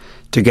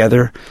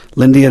 Together,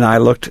 Lindy and I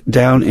looked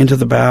down into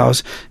the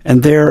boughs,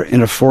 and there,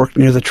 in a fork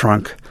near the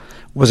trunk,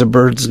 was a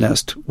bird's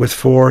nest with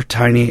 4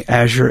 tiny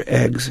azure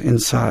eggs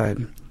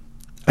inside.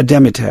 A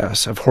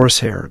demitasse of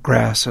horsehair,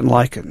 grass, and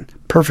lichen,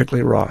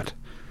 perfectly wrought,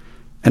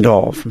 and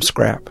all from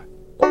scrap.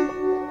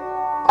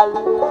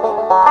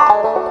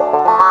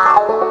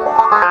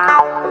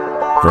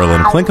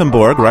 Verlin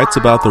Klinkenborg writes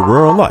about the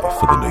rural life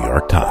for the New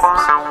York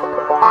Times.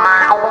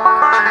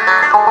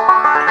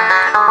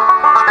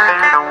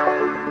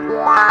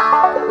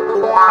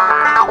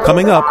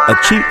 Coming up, a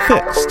cheap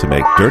fix to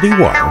make dirty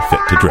water fit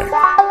to drink.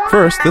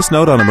 First, this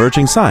note on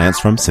emerging science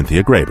from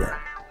Cynthia Graber.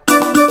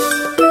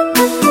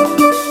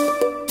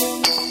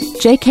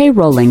 J.K.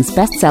 Rowling's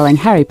best-selling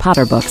Harry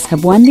Potter books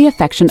have won the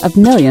affection of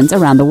millions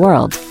around the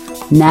world.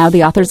 Now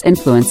the author's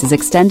influence is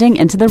extending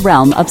into the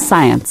realm of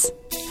science.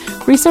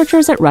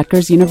 Researchers at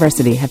Rutgers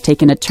University have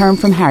taken a term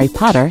from Harry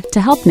Potter to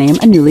help name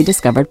a newly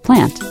discovered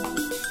plant.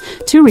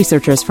 2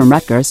 researchers from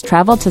Rutgers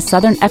traveled to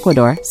southern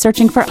Ecuador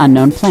searching for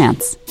unknown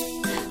plants.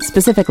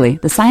 Specifically,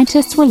 the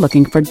scientists were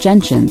looking for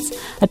gentians,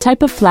 a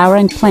type of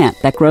flowering plant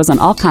that grows on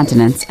all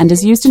continents and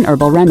is used in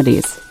herbal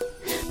remedies.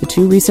 The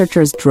 2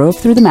 researchers drove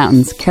through the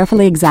mountains,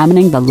 carefully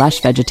examining the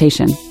lush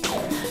vegetation.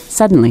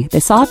 Suddenly,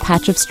 they saw a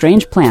patch of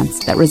strange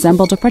plants that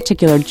resembled a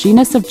particular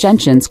genus of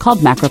gentians called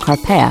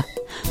Macrocarpea,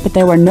 but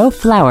there were no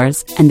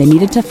flowers, and they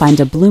needed to find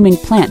a blooming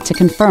plant to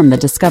confirm the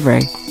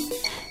discovery.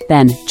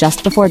 Then,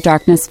 just before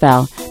darkness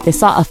fell, they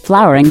saw a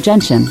flowering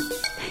gentian.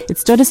 It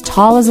stood as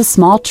tall as a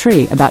small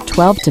tree, about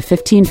 12 to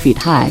 15 feet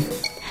high,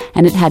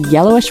 and it had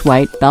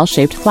yellowish-white,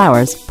 bell-shaped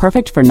flowers,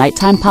 perfect for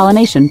nighttime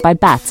pollination by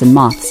bats and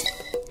moths.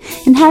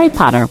 In Harry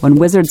Potter, when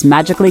wizards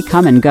magically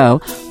come and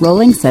go,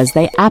 Rowling says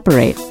they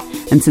apparate,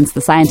 and since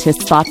the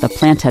scientists thought the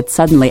plant had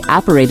suddenly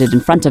apparated in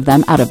front of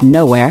them out of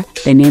nowhere,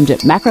 they named it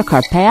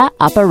Macrocarpea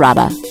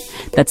apparata.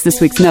 That's this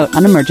week's note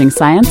on emerging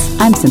science.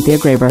 I'm Cynthia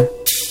Graber.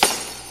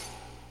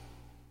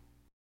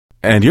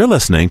 And you're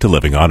listening to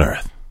Living on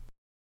Earth.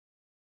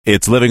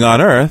 It's Living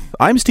on Earth.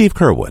 I'm Steve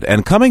Curwood,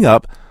 and coming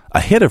up,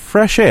 a hit of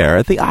fresh air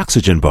at the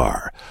Oxygen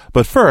Bar.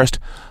 But first,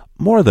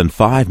 more than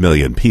 5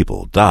 million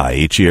people die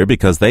each year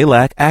because they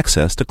lack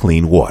access to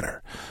clean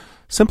water.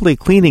 Simply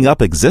cleaning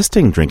up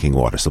existing drinking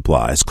water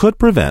supplies could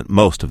prevent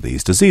most of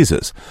these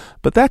diseases,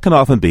 but that can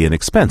often be an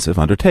expensive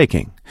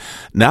undertaking.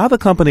 Now the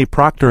company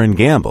Procter &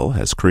 Gamble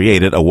has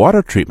created a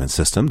water treatment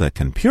system that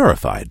can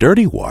purify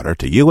dirty water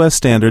to U.S.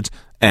 standards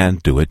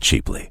and do it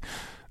cheaply.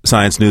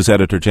 Science News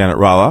editor Janet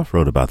Roloff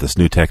wrote about this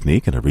new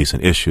technique in a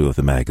recent issue of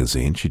the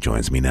magazine. She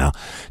joins me now.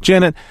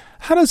 Janet,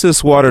 how does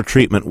this water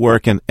treatment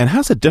work, and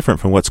how's it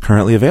different from what's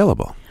currently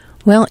available?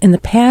 Well, in the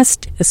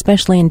past,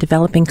 especially in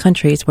developing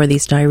countries where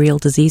these diarrheal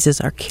diseases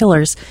are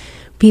killers,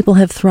 people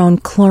have thrown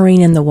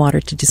chlorine in the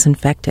water to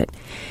disinfect it.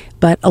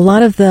 But a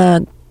lot of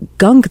the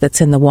gunk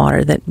that's in the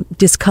water that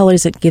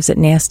discolors it, gives it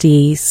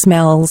nasty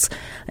smells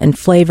and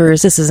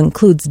flavors,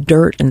 includes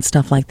dirt and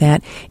stuff like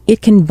that,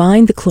 it can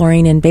bind the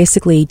chlorine and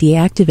basically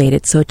deactivate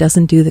it so it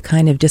doesn't do the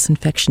kind of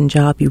disinfection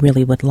job you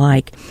really would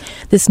like.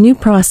 This new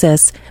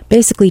process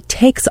basically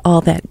takes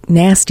all that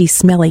nasty,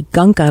 smelly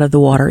gunk out of the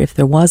water, if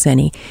there was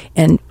any,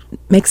 and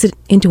makes it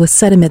into a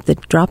sediment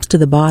that drops to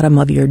the bottom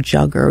of your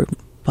jug or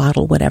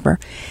bottle, whatever.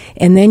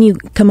 And then you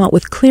come out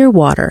with clear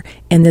water,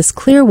 and this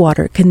clear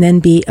water can then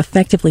be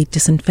effectively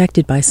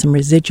disinfected by some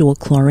residual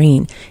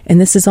chlorine. And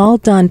this is all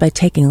done by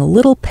taking a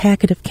little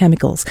packet of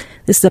chemicals.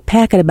 This is a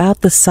packet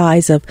about the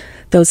size of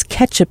those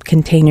ketchup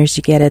containers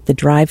you get at the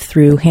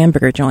drive-through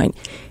hamburger joint.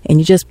 And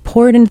you just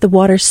pour it into the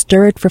water,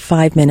 stir it for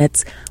 5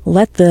 minutes,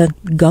 let the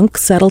gunk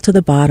settle to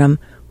the bottom,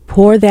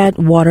 pour that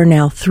water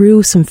now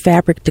through some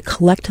fabric to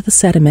collect the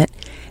sediment,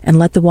 and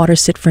let the water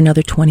sit for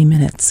another 20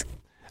 minutes.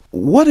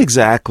 What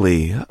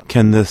exactly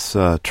can this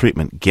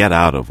treatment get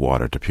out of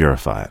water to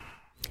purify it?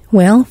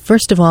 Well,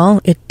 first of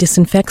all, it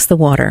disinfects the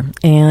water.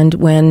 And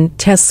when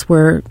tests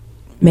were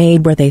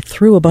made where they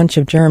threw a bunch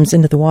of germs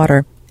into the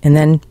water and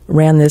then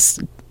ran this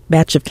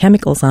batch of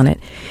chemicals on it,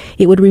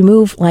 it would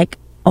remove like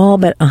all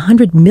but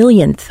 100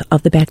 millionth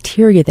of the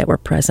bacteria that were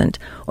present,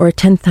 or a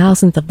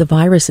 10,000th of the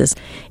viruses.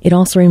 It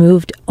also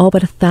removed all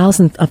but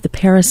 1,000th of the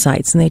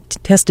parasites, and they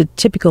tested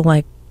typical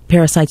like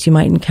parasites you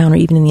might encounter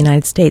even in the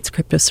United States,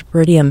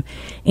 Cryptosporidium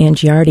and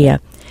Giardia.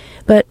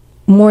 But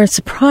more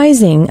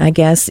surprising, I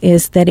guess,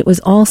 is that it was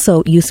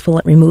also useful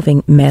at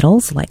removing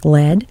metals like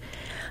lead,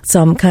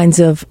 some kinds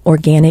of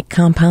organic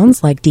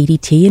compounds like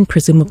DDT and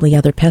presumably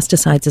other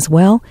pesticides as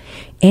well,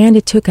 and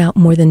it took out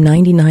more than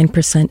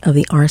 99% of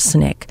the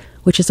arsenic,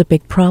 which is a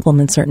big problem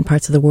in certain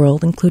parts of the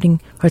world, including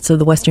parts of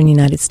the western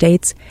United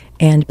States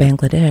and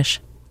Bangladesh.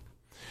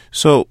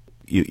 So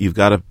you've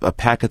got a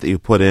packet that you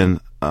put in.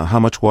 How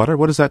much water?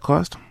 What does that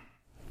cost?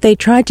 They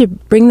tried to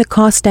bring the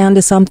cost down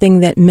to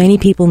something that many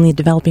people in the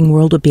developing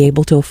world would be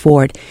able to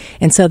afford.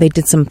 And so they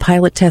did some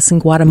pilot tests in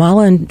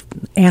Guatemala and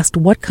asked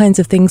what kinds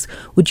of things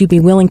would you be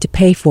willing to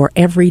pay for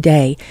every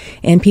day.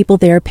 And people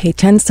there pay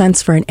 10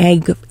 cents for an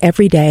egg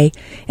every day.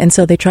 And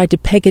so they tried to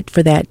peg it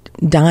for that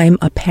dime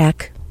a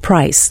pack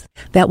price.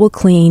 That will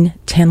clean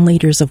 10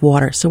 liters of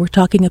water. So we're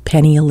talking a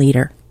penny a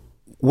liter.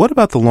 What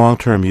about the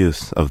long-term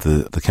use of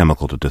the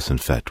chemical to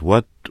disinfect?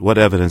 What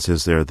evidence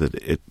is there that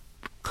it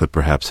could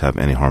perhaps have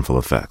any harmful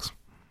effects?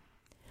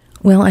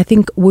 Well, I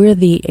think we're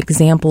the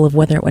example of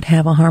whether it would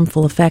have a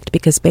harmful effect,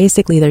 because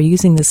basically they're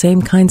using the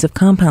same kinds of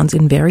compounds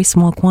in very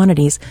small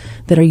quantities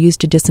that are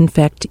used to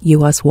disinfect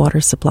U.S.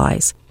 water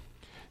supplies.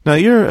 Now,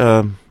 you're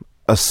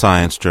a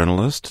science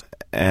journalist,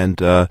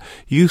 and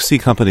you see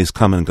companies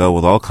come and go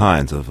with all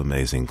kinds of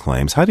amazing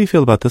claims. How do you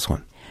feel about this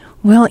one?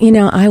 Well,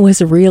 I was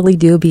really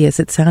dubious.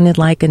 It sounded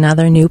like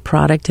another new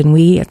product, and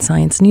we at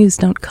Science News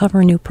don't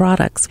cover new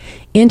products.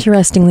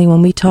 Interestingly,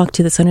 when we talked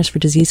to the Centers for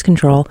Disease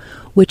Control,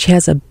 which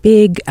has a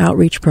big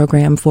outreach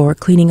program for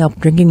cleaning up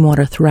drinking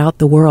water throughout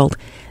the world,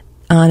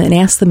 and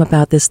asked them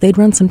about this, they'd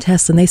run some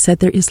tests, and they said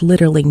there is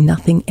literally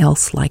nothing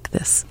else like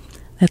this.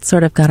 That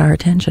sort of got our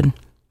attention.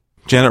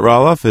 Janet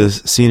Roloff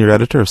is Senior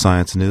Editor of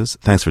Science News.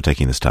 Thanks for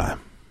taking this time.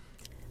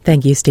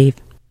 Thank you, Steve.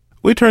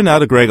 We turn now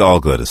to Greg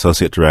Allgood,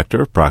 Associate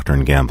Director of Procter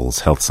 &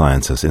 Gamble's Health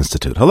Sciences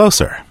Institute. Hello,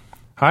 sir.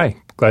 Hi.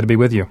 Glad to be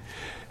with you.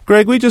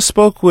 Greg, we just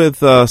spoke with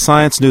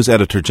Science News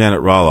Editor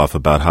Janet Roloff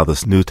about how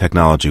this new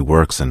technology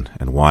works and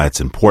why it's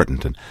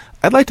important. And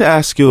I'd like to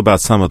ask you about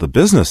some of the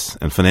business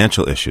and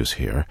financial issues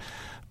here.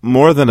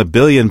 More than 1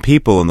 billion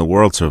people in the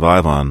world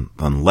survive on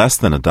less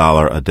than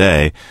 $1 a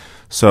day.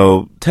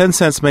 So 10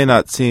 cents may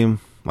not seem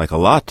like a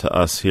lot to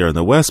us here in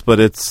the West, but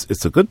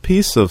it's a good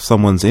piece of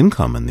someone's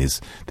income in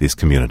these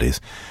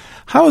communities.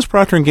 How is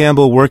Procter &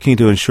 Gamble working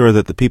to ensure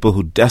that the people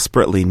who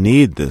desperately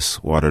need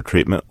this water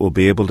treatment will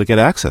be able to get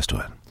access to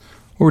it?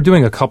 We're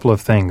doing a couple of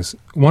things.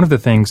 One of the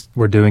things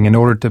we're doing in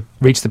order to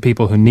reach the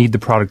people who need the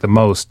product the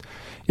most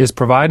is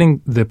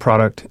providing the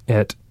product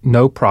at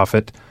no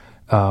profit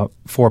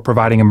for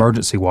providing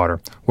emergency water.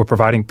 We're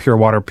providing pure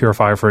water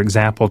purifier, for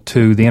example,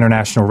 to the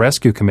International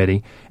Rescue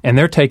Committee, and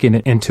they're taking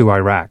it into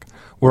Iraq.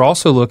 We're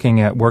also looking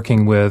at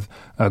working with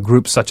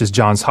groups such as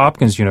Johns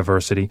Hopkins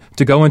University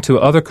to go into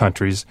other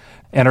countries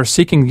and are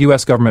seeking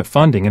U.S. government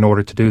funding in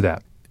order to do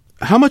that.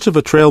 How much of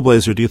a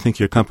trailblazer do you think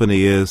your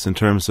company is in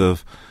terms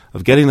of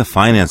getting the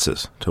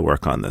finances to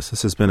work on this?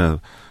 This has been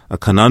a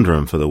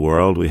conundrum for the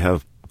world. We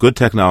have good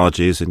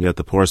technologies, and yet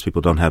the poorest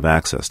people don't have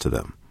access to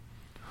them.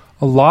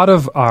 A lot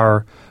of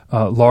our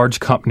large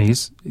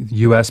companies,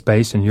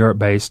 U.S.-based and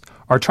Europe-based,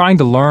 are trying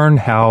to learn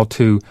how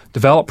to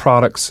develop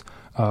products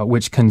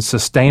which can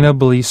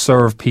sustainably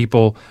serve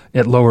people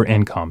at lower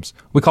incomes.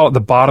 We call it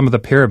the bottom of the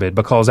pyramid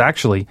because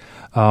actually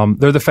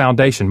they're the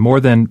foundation. More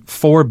than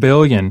 4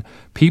 billion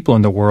people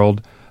in the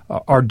world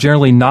are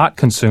generally not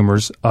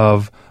consumers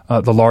of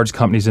the large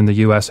companies in the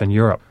U.S. and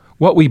Europe.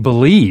 What we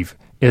believe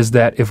is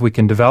that if we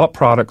can develop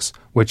products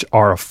which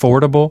are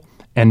affordable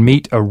and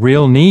meet a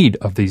real need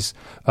of these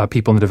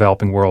people in the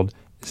developing world,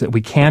 is that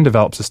we can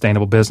develop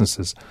sustainable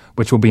businesses,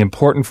 which will be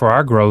important for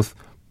our growth,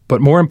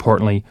 but more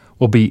importantly,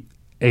 will be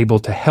able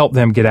to help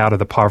them get out of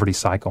the poverty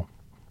cycle.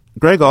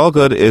 Greg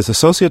Allgood is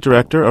Associate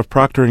Director of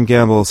Procter &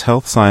 Gamble's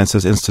Health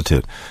Sciences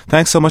Institute.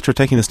 Thanks so much for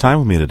taking this time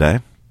with me today.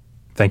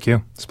 Thank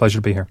you. It's a pleasure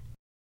to be here.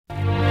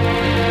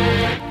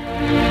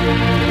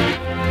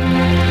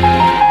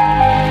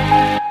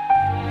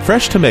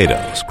 Fresh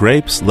tomatoes,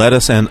 grapes,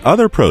 lettuce, and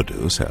other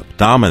produce have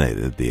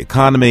dominated the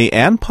economy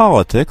and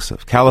politics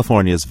of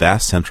California's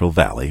vast Central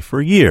Valley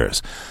for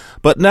years.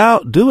 But now,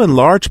 due in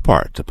large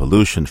part to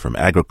pollution from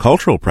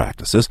agricultural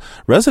practices,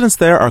 residents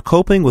there are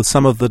coping with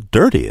some of the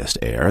dirtiest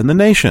air in the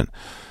nation.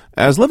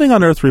 As Living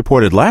on Earth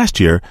reported last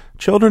year,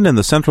 children in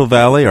the Central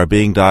Valley are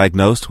being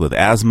diagnosed with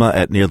asthma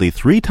at nearly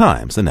 3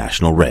 times the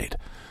national rate.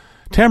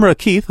 Tamara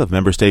Keith of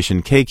member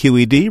station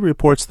KQED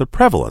reports the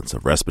prevalence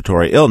of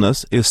respiratory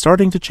illness is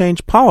starting to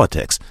change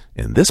politics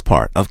in this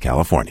part of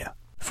California.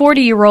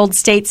 40-year-old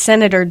State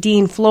Senator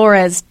Dean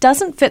Flores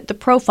doesn't fit the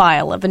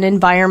profile of an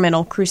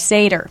environmental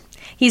crusader.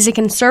 He's a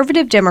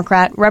conservative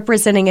Democrat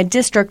representing a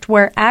district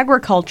where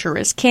agriculture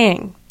is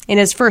king. In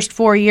his first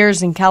 4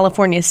 years in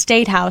California's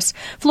State House,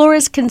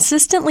 Flores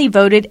consistently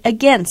voted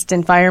against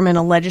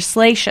environmental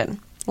legislation.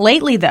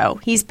 Lately,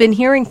 though, he's been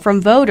hearing from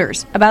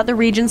voters about the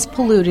region's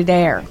polluted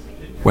air.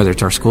 Whether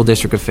it's our school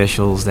district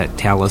officials that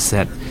tell us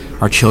that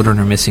our children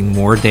are missing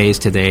more days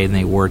today than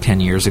they were 10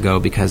 years ago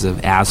because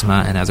of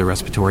asthma and other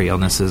respiratory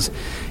illnesses,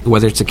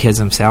 whether it's the kids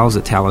themselves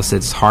that tell us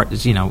it's hard,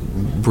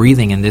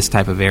 breathing in this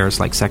type of air is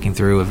like sucking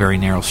through a very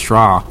narrow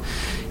straw.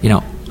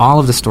 All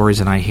of the stories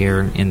that I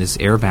hear in this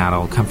air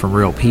battle come from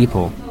real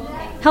people.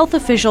 Health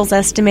officials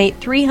estimate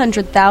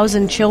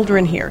 300,000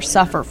 children here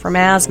suffer from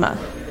asthma.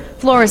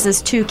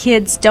 Flores' 2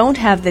 kids don't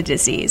have the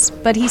disease,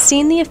 but he's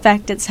seen the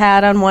effect it's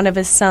had on one of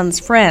his son's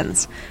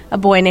friends, a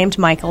boy named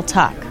Michael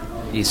Tuck.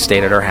 He's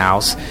stayed at our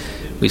house.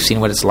 We've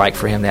seen what it's like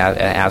for him to have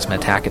an asthma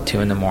attack at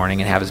 2 in the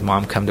morning and have his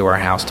mom come to our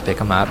house to pick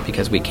him up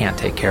because we can't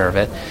take care of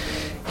it.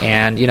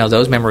 And,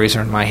 those memories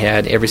are in my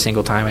head every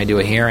single time I do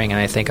a hearing, and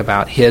I think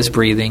about his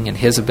breathing and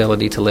his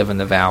ability to live in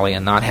the valley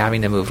and not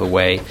having to move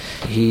away.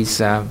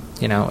 He's, a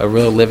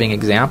real living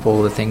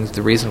example of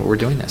the reason we're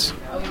doing this.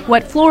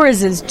 What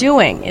Flores is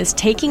doing is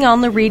taking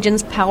on the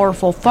region's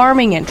powerful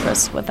farming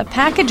interests with a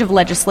package of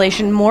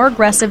legislation more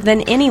aggressive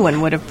than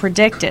anyone would have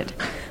predicted.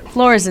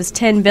 Flores'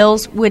 10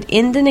 bills would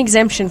end an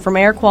exemption from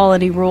air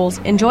quality rules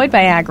enjoyed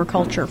by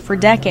agriculture for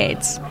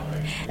decades.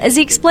 As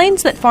he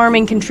explains that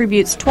farming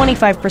contributes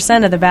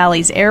 25% of the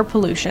valley's air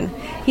pollution,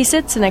 he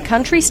sits in a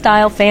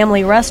country-style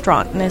family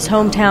restaurant in his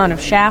hometown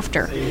of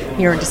Shafter,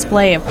 near a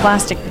display of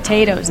plastic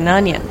potatoes and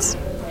onions.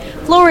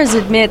 Flores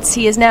admits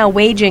he is now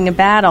waging a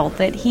battle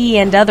that he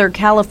and other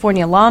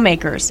California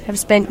lawmakers have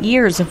spent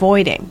years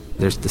avoiding.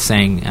 There's the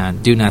saying,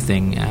 do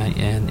nothing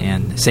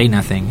and say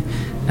nothing,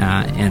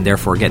 and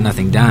therefore get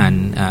nothing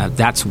done.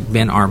 That's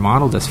been our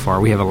model thus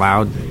far. We have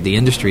allowed the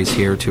industries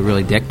here to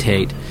really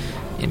dictate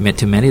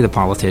to many of the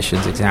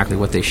politicians exactly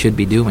what they should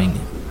be doing.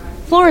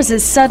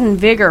 Flores' sudden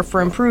vigor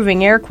for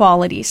improving air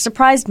quality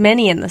surprised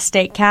many in the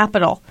state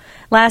capitol.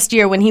 Last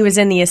year, when he was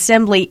in the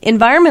assembly,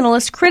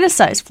 environmentalists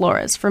criticized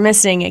Flores for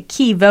missing a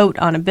key vote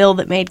on a bill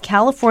that made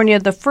California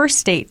the first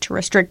state to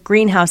restrict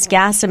greenhouse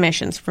gas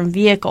emissions from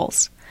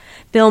vehicles.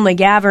 Bill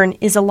McGavern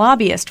is a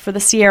lobbyist for the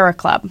Sierra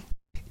Club.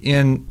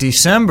 In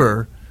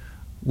December,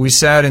 we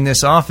sat in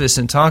this office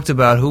and talked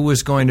about who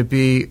was going to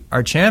be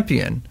our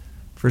champion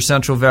for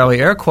Central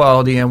Valley air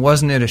quality, and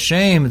wasn't it a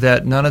shame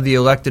that none of the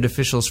elected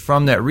officials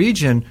from that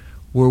region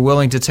were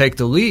willing to take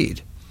the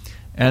lead?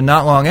 And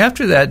not long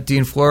after that,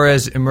 Dean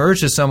Flores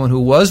emerged as someone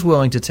who was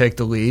willing to take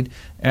the lead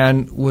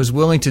and was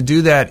willing to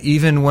do that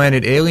even when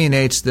it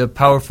alienates the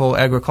powerful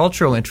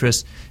agricultural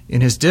interests in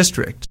his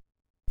district.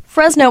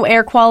 Fresno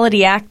air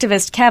quality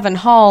activist Kevin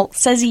Hall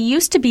says he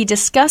used to be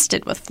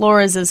disgusted with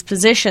Flores'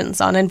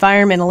 positions on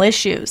environmental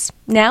issues.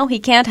 Now he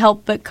can't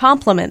help but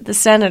compliment the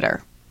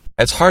senator.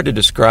 It's hard to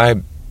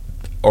describe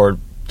or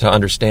to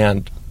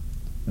understand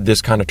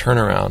this kind of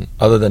turnaround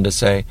other than to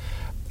say,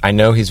 I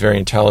know he's a very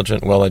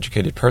intelligent,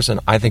 well-educated person.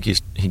 I think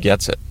he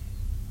gets it.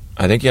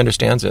 I think he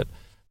understands it.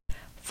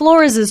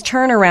 Flores'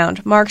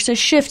 turnaround marks a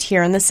shift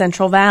here in the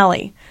Central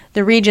Valley.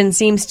 The region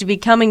seems to be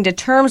coming to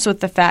terms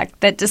with the fact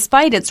that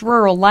despite its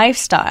rural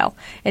lifestyle,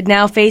 it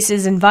now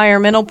faces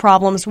environmental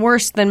problems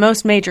worse than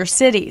most major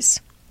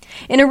cities.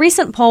 In a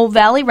recent poll,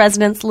 Valley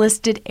residents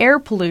listed air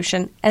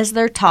pollution as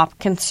their top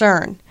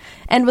concern.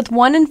 And with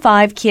 1 in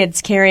 5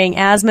 kids carrying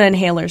asthma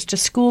inhalers to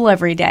school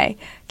every day,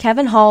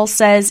 Kevin Hall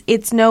says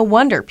it's no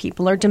wonder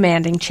people are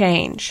demanding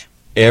change.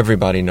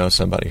 Everybody knows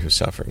somebody who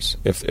suffers.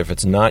 If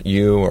it's not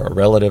you or a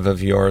relative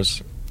of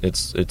yours,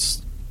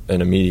 it's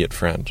an immediate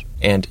friend.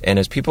 And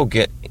as people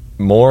get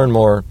more and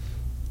more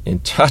in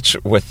touch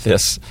with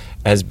this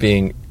as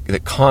being the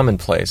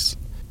commonplace,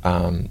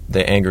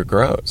 the anger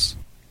grows.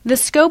 The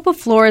scope of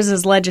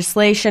Flores'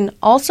 legislation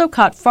also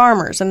caught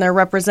farmers and their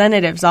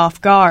representatives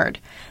off guard.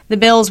 The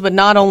bills would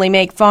not only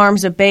make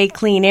farms obey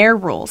clean air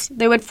rules,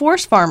 they would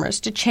force farmers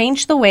to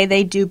change the way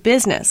they do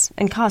business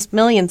and cost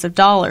millions of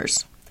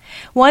dollars.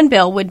 One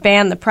bill would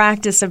ban the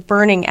practice of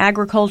burning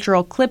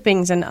agricultural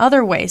clippings and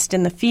other waste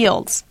in the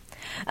fields.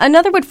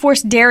 Another would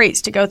force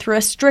dairies to go through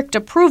a strict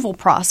approval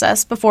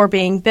process before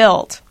being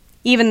built.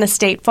 Even the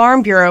State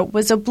Farm Bureau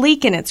was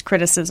oblique in its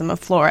criticism of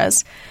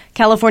Flores.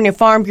 California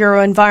Farm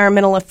Bureau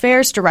Environmental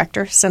Affairs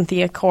Director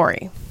Cynthia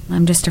Corey.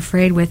 I'm just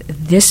afraid with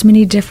this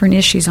many different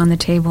issues on the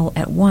table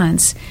at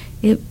once,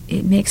 it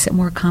makes it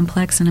more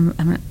complex, and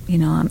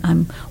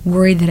I'm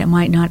worried that it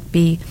might not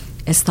be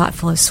as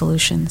thoughtful as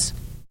solutions.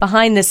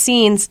 Behind the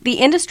scenes, the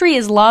industry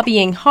is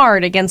lobbying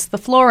hard against the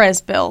Flores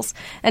bills,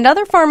 and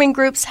other farming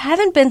groups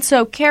haven't been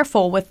so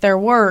careful with their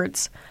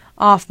words.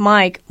 Off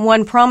mic,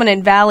 one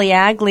prominent Valley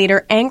ag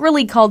leader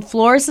angrily called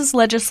Flores'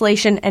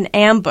 legislation an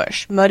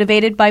ambush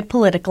motivated by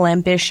political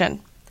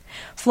ambition.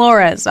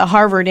 Flores, a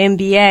Harvard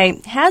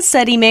MBA, has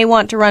said he may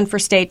want to run for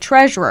state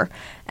treasurer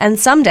and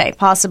someday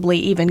possibly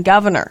even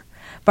governor.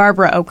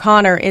 Barbara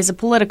O'Connor is a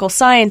political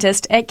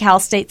scientist at Cal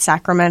State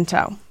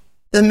Sacramento.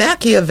 The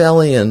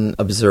Machiavellian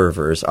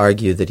observers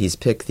argue that he's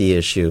picked the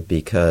issue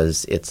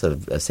because it's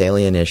a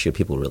salient issue.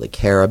 People really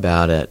care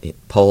about it.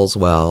 It polls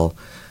well.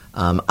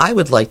 I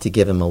would like to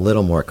give him a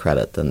little more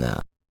credit than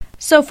that.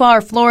 So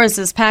far,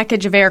 Flores'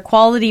 package of air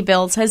quality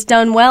bills has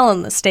done well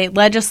in the state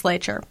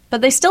legislature, but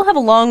they still have a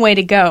long way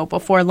to go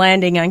before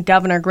landing on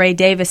Governor Gray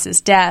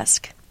Davis's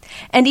desk.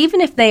 And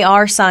even if they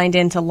are signed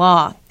into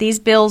law, these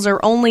bills are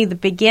only the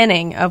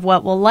beginning of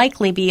what will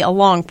likely be a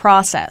long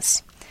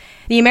process.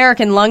 The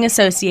American Lung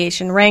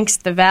Association ranks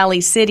the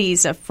valley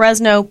cities of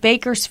Fresno,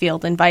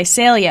 Bakersfield, and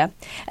Visalia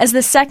as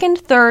the second,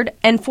 third,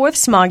 and fourth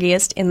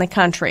smoggiest in the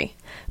country.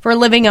 For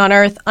Living on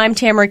Earth, I'm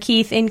Tamara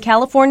Keith in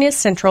California's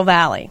Central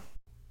Valley.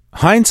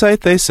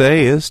 Hindsight, they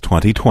say, is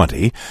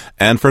 20/20,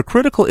 and for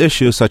critical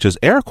issues such as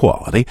air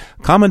quality,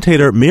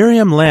 commentator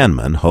Miriam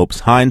Landman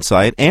hopes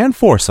hindsight and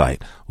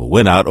foresight will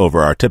win out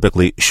over our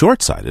typically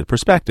short-sighted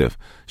perspective.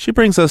 She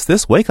brings us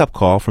this wake-up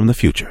call from the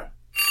future.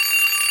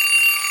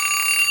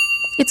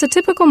 It's a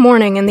typical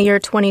morning in the year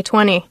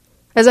 2020.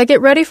 As I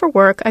get ready for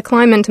work, I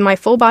climb into my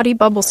full-body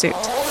bubble suit.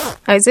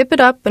 I zip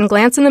it up and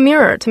glance in the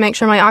mirror to make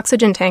sure my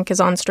oxygen tank is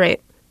on straight.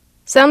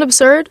 Sound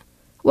absurd?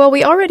 Well,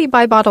 we already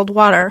buy bottled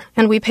water,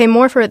 and we pay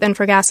more for it than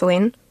for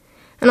gasoline.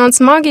 And on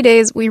smoggy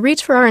days, we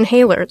reach for our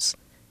inhalers.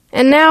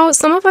 And now,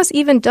 some of us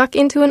even duck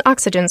into an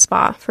oxygen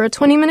spa for a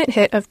 20-minute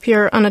hit of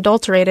pure,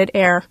 unadulterated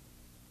air.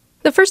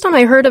 The first time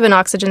I heard of an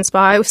oxygen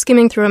spa, I was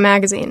skimming through a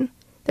magazine.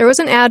 There was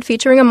an ad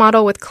featuring a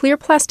model with clear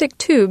plastic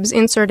tubes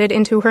inserted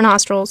into her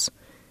nostrils.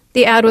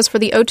 The ad was for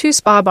the O2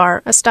 Spa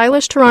Bar, a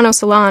stylish Toronto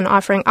salon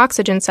offering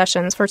oxygen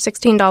sessions for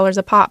 $16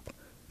 a pop.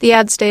 The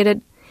ad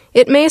stated,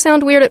 "It may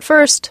sound weird at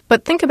first,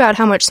 but think about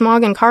how much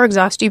smog and car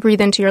exhaust you breathe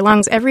into your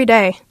lungs every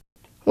day."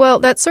 Well,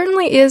 that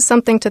certainly is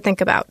something to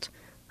think about.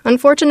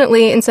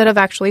 Unfortunately, instead of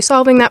actually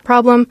solving that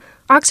problem,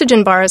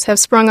 oxygen bars have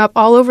sprung up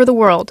all over the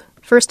world,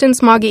 first in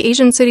smoggy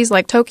Asian cities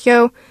like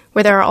Tokyo,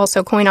 where there are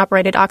also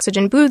coin-operated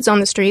oxygen booths on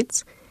the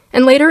streets,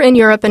 and later in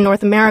Europe and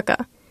North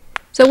America.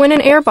 So when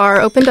an air bar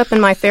opened up in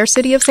my fair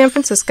city of San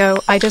Francisco,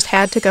 I just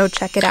had to go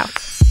check it out.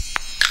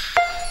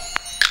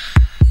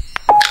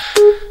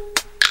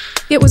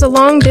 It was a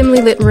long,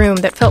 dimly lit room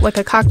that felt like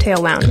a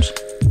cocktail lounge.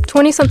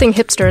 20-something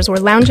hipsters were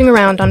lounging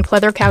around on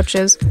pleather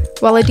couches,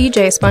 while a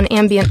DJ spun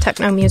ambient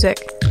techno music.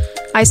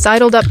 I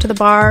sidled up to the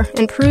bar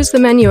and perused the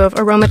menu of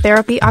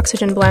aromatherapy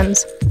oxygen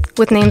blends,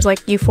 with names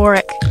like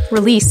Euphoric,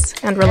 Release,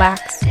 and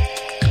Relax.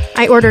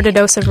 I ordered a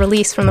dose of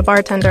Release from the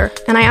bartender,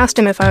 and I asked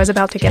him if I was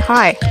about to get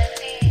high.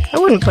 "I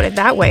wouldn't put it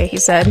that way," he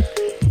said.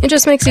 "It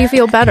just makes you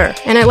feel better,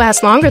 and it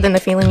lasts longer than the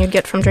feeling you'd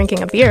get from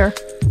drinking a beer."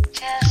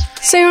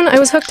 Soon, I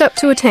was hooked up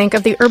to a tank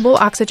of the herbal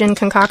oxygen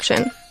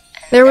concoction.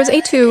 There was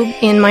a tube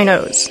in my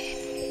nose.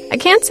 I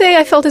can't say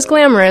I felt as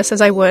glamorous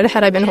as I would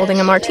had I been holding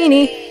a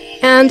martini,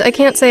 and I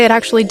can't say it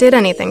actually did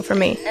anything for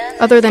me,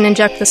 other than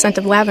inject the scent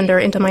of lavender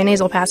into my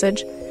nasal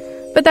passage.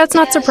 But that's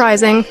not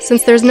surprising,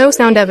 since there's no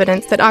sound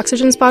evidence that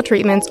oxygen spa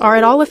treatments are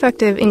at all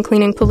effective in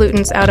cleaning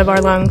pollutants out of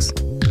our lungs.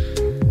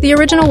 The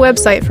original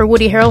website for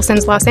Woody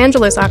Harrelson's Los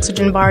Angeles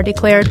oxygen bar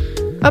declared,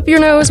 "Up your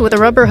nose with a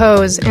rubber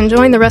hose and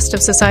join the rest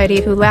of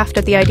society who laughed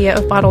at the idea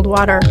of bottled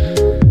water."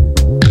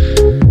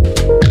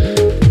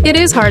 It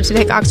is hard to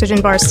take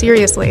oxygen bars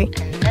seriously,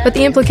 but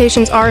the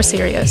implications are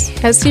serious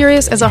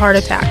as a heart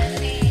attack.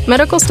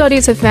 Medical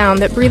studies have found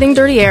that breathing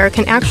dirty air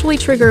can actually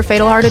trigger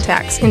fatal heart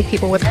attacks in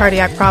people with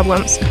cardiac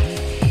problems.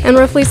 And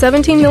roughly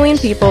 17 million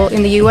people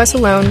in the U.S.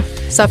 alone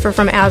suffer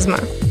from asthma.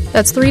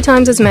 That's 3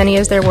 times as many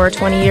as there were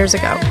 20 years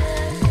ago.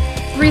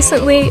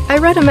 Recently, I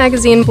read a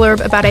magazine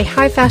blurb about a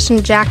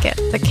high-fashion jacket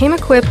that came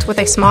equipped with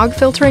a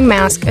smog-filtering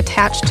mask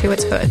attached to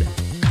its hood.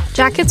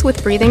 Jackets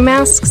with breathing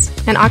masks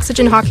and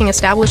oxygen-hawking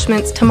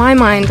establishments, to my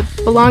mind,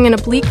 belong in a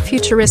bleak,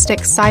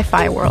 futuristic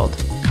sci-fi world.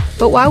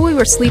 But while we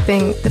were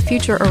sleeping, the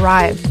future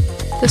arrived.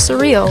 The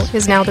surreal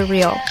is now the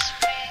real.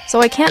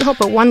 So I can't help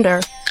but wonder,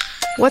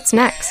 what's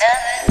next?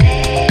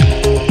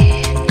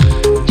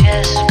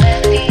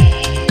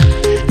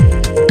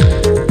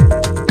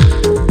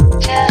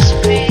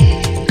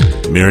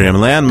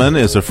 Miriam Landman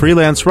is a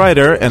freelance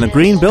writer and a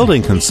green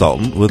building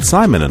consultant with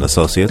Simon &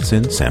 Associates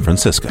in San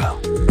Francisco.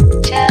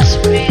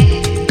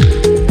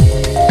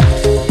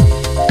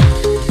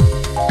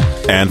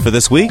 And for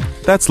this week,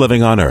 that's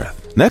Living on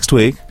Earth. Next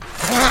week...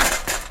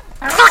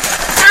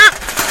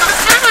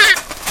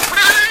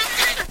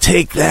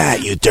 Take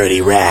that, you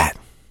dirty rat!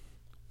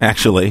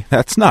 Actually,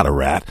 that's not a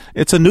rat.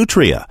 It's a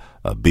nutria,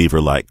 a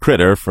beaver-like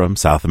critter from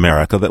South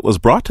America that was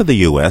brought to the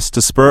U.S.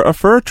 to spur a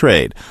fur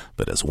trade,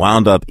 but has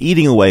wound up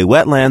eating away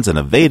wetlands and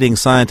evading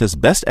scientists'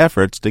 best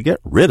efforts to get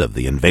rid of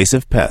the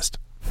invasive pest.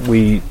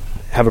 We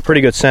have a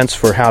pretty good sense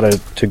for how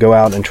to go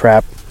out and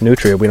trap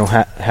nutria. We don't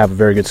have a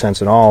very good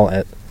sense at all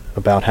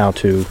about how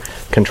to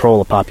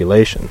control a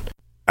population.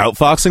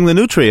 Outfoxing the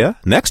nutria,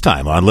 next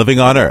time on Living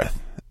on Earth.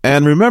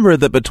 And remember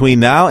that between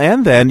now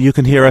and then, you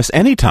can hear us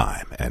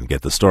anytime and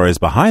get the stories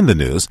behind the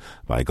news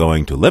by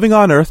going to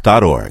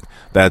livingonearth.org.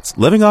 That's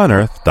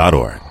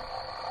livingonearth.org.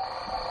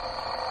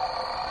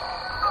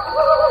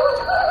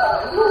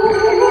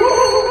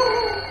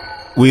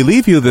 We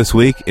leave you this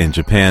week in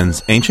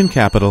Japan's ancient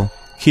capital,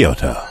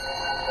 Kyoto.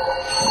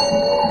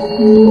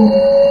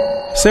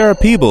 Sarah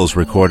Peebles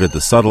recorded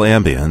the subtle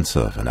ambience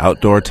of an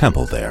outdoor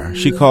temple there.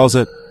 She calls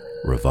it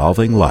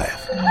revolving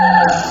life.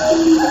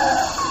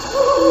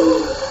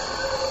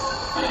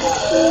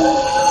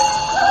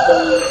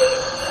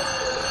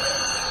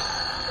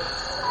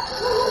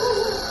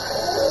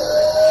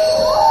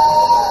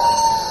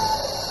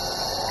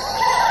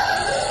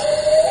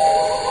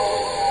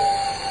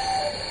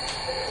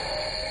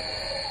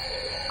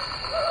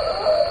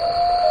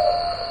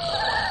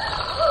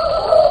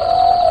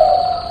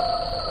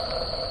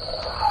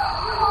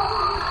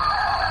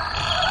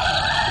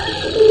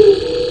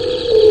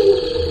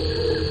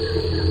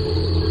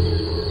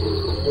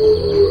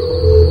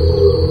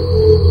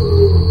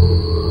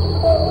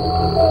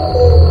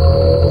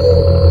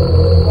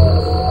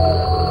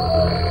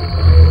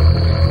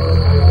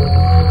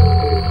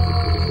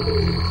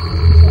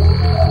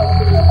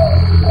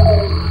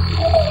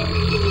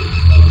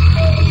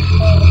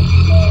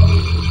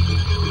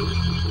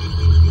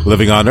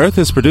 Living on Earth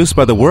is produced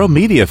by the World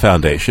Media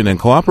Foundation in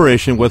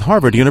cooperation with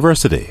Harvard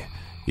University.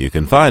 You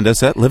can find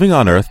us at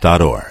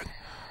livingonearth.org.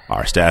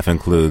 Our staff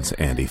includes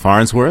Andy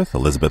Farnsworth,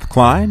 Elizabeth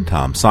Klein,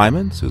 Tom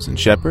Simon, Susan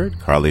Shepard,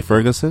 Carly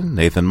Ferguson,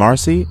 Nathan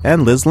Marcy,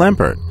 and Liz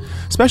Lempert.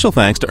 Special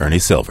thanks to Ernie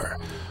Silver.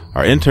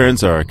 Our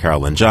interns are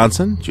Carolyn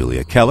Johnson,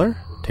 Julia Keller,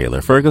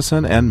 Taylor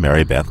Ferguson, and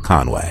Mary Beth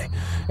Conway.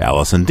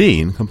 Allison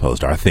Dean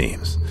composed our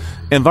themes.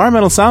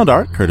 Environmental sound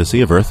art courtesy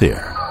of Earth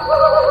Ear.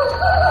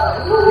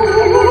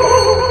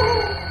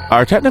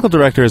 Our technical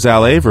director is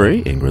Al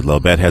Avery. Ingrid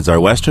Lobet heads our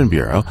Western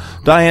Bureau.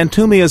 Diane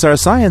Toomey is our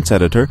science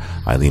editor.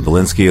 Eileen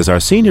Belinsky is our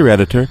senior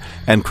editor.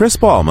 And Chris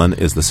Ballman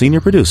is the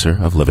senior producer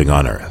of Living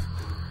on Earth.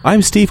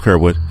 I'm Steve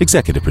Curwood,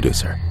 executive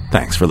producer.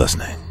 Thanks for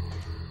listening.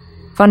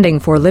 Funding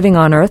for Living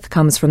on Earth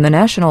comes from the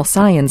National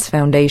Science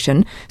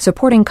Foundation,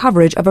 supporting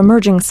coverage of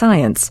emerging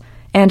science,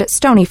 and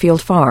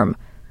Stonyfield Farm.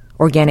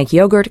 Organic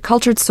yogurt,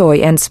 cultured soy,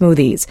 and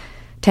smoothies.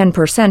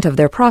 10% of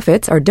their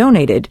profits are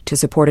donated to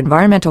support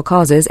environmental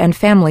causes and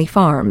family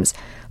farms.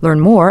 Learn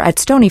more at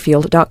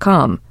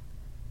stonyfield.com.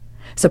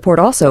 Support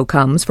also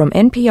comes from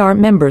NPR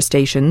member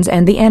stations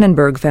and the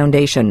Annenberg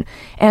Foundation,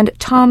 and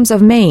Tom's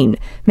of Maine,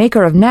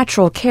 maker of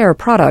natural care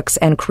products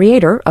and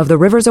creator of the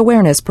Rivers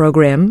Awareness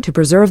Program to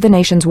preserve the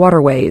nation's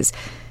waterways.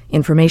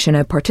 Information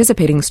at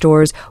participating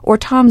stores or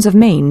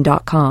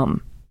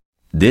tomsofmaine.com.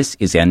 This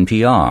is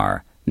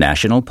NPR,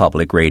 National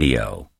Public Radio.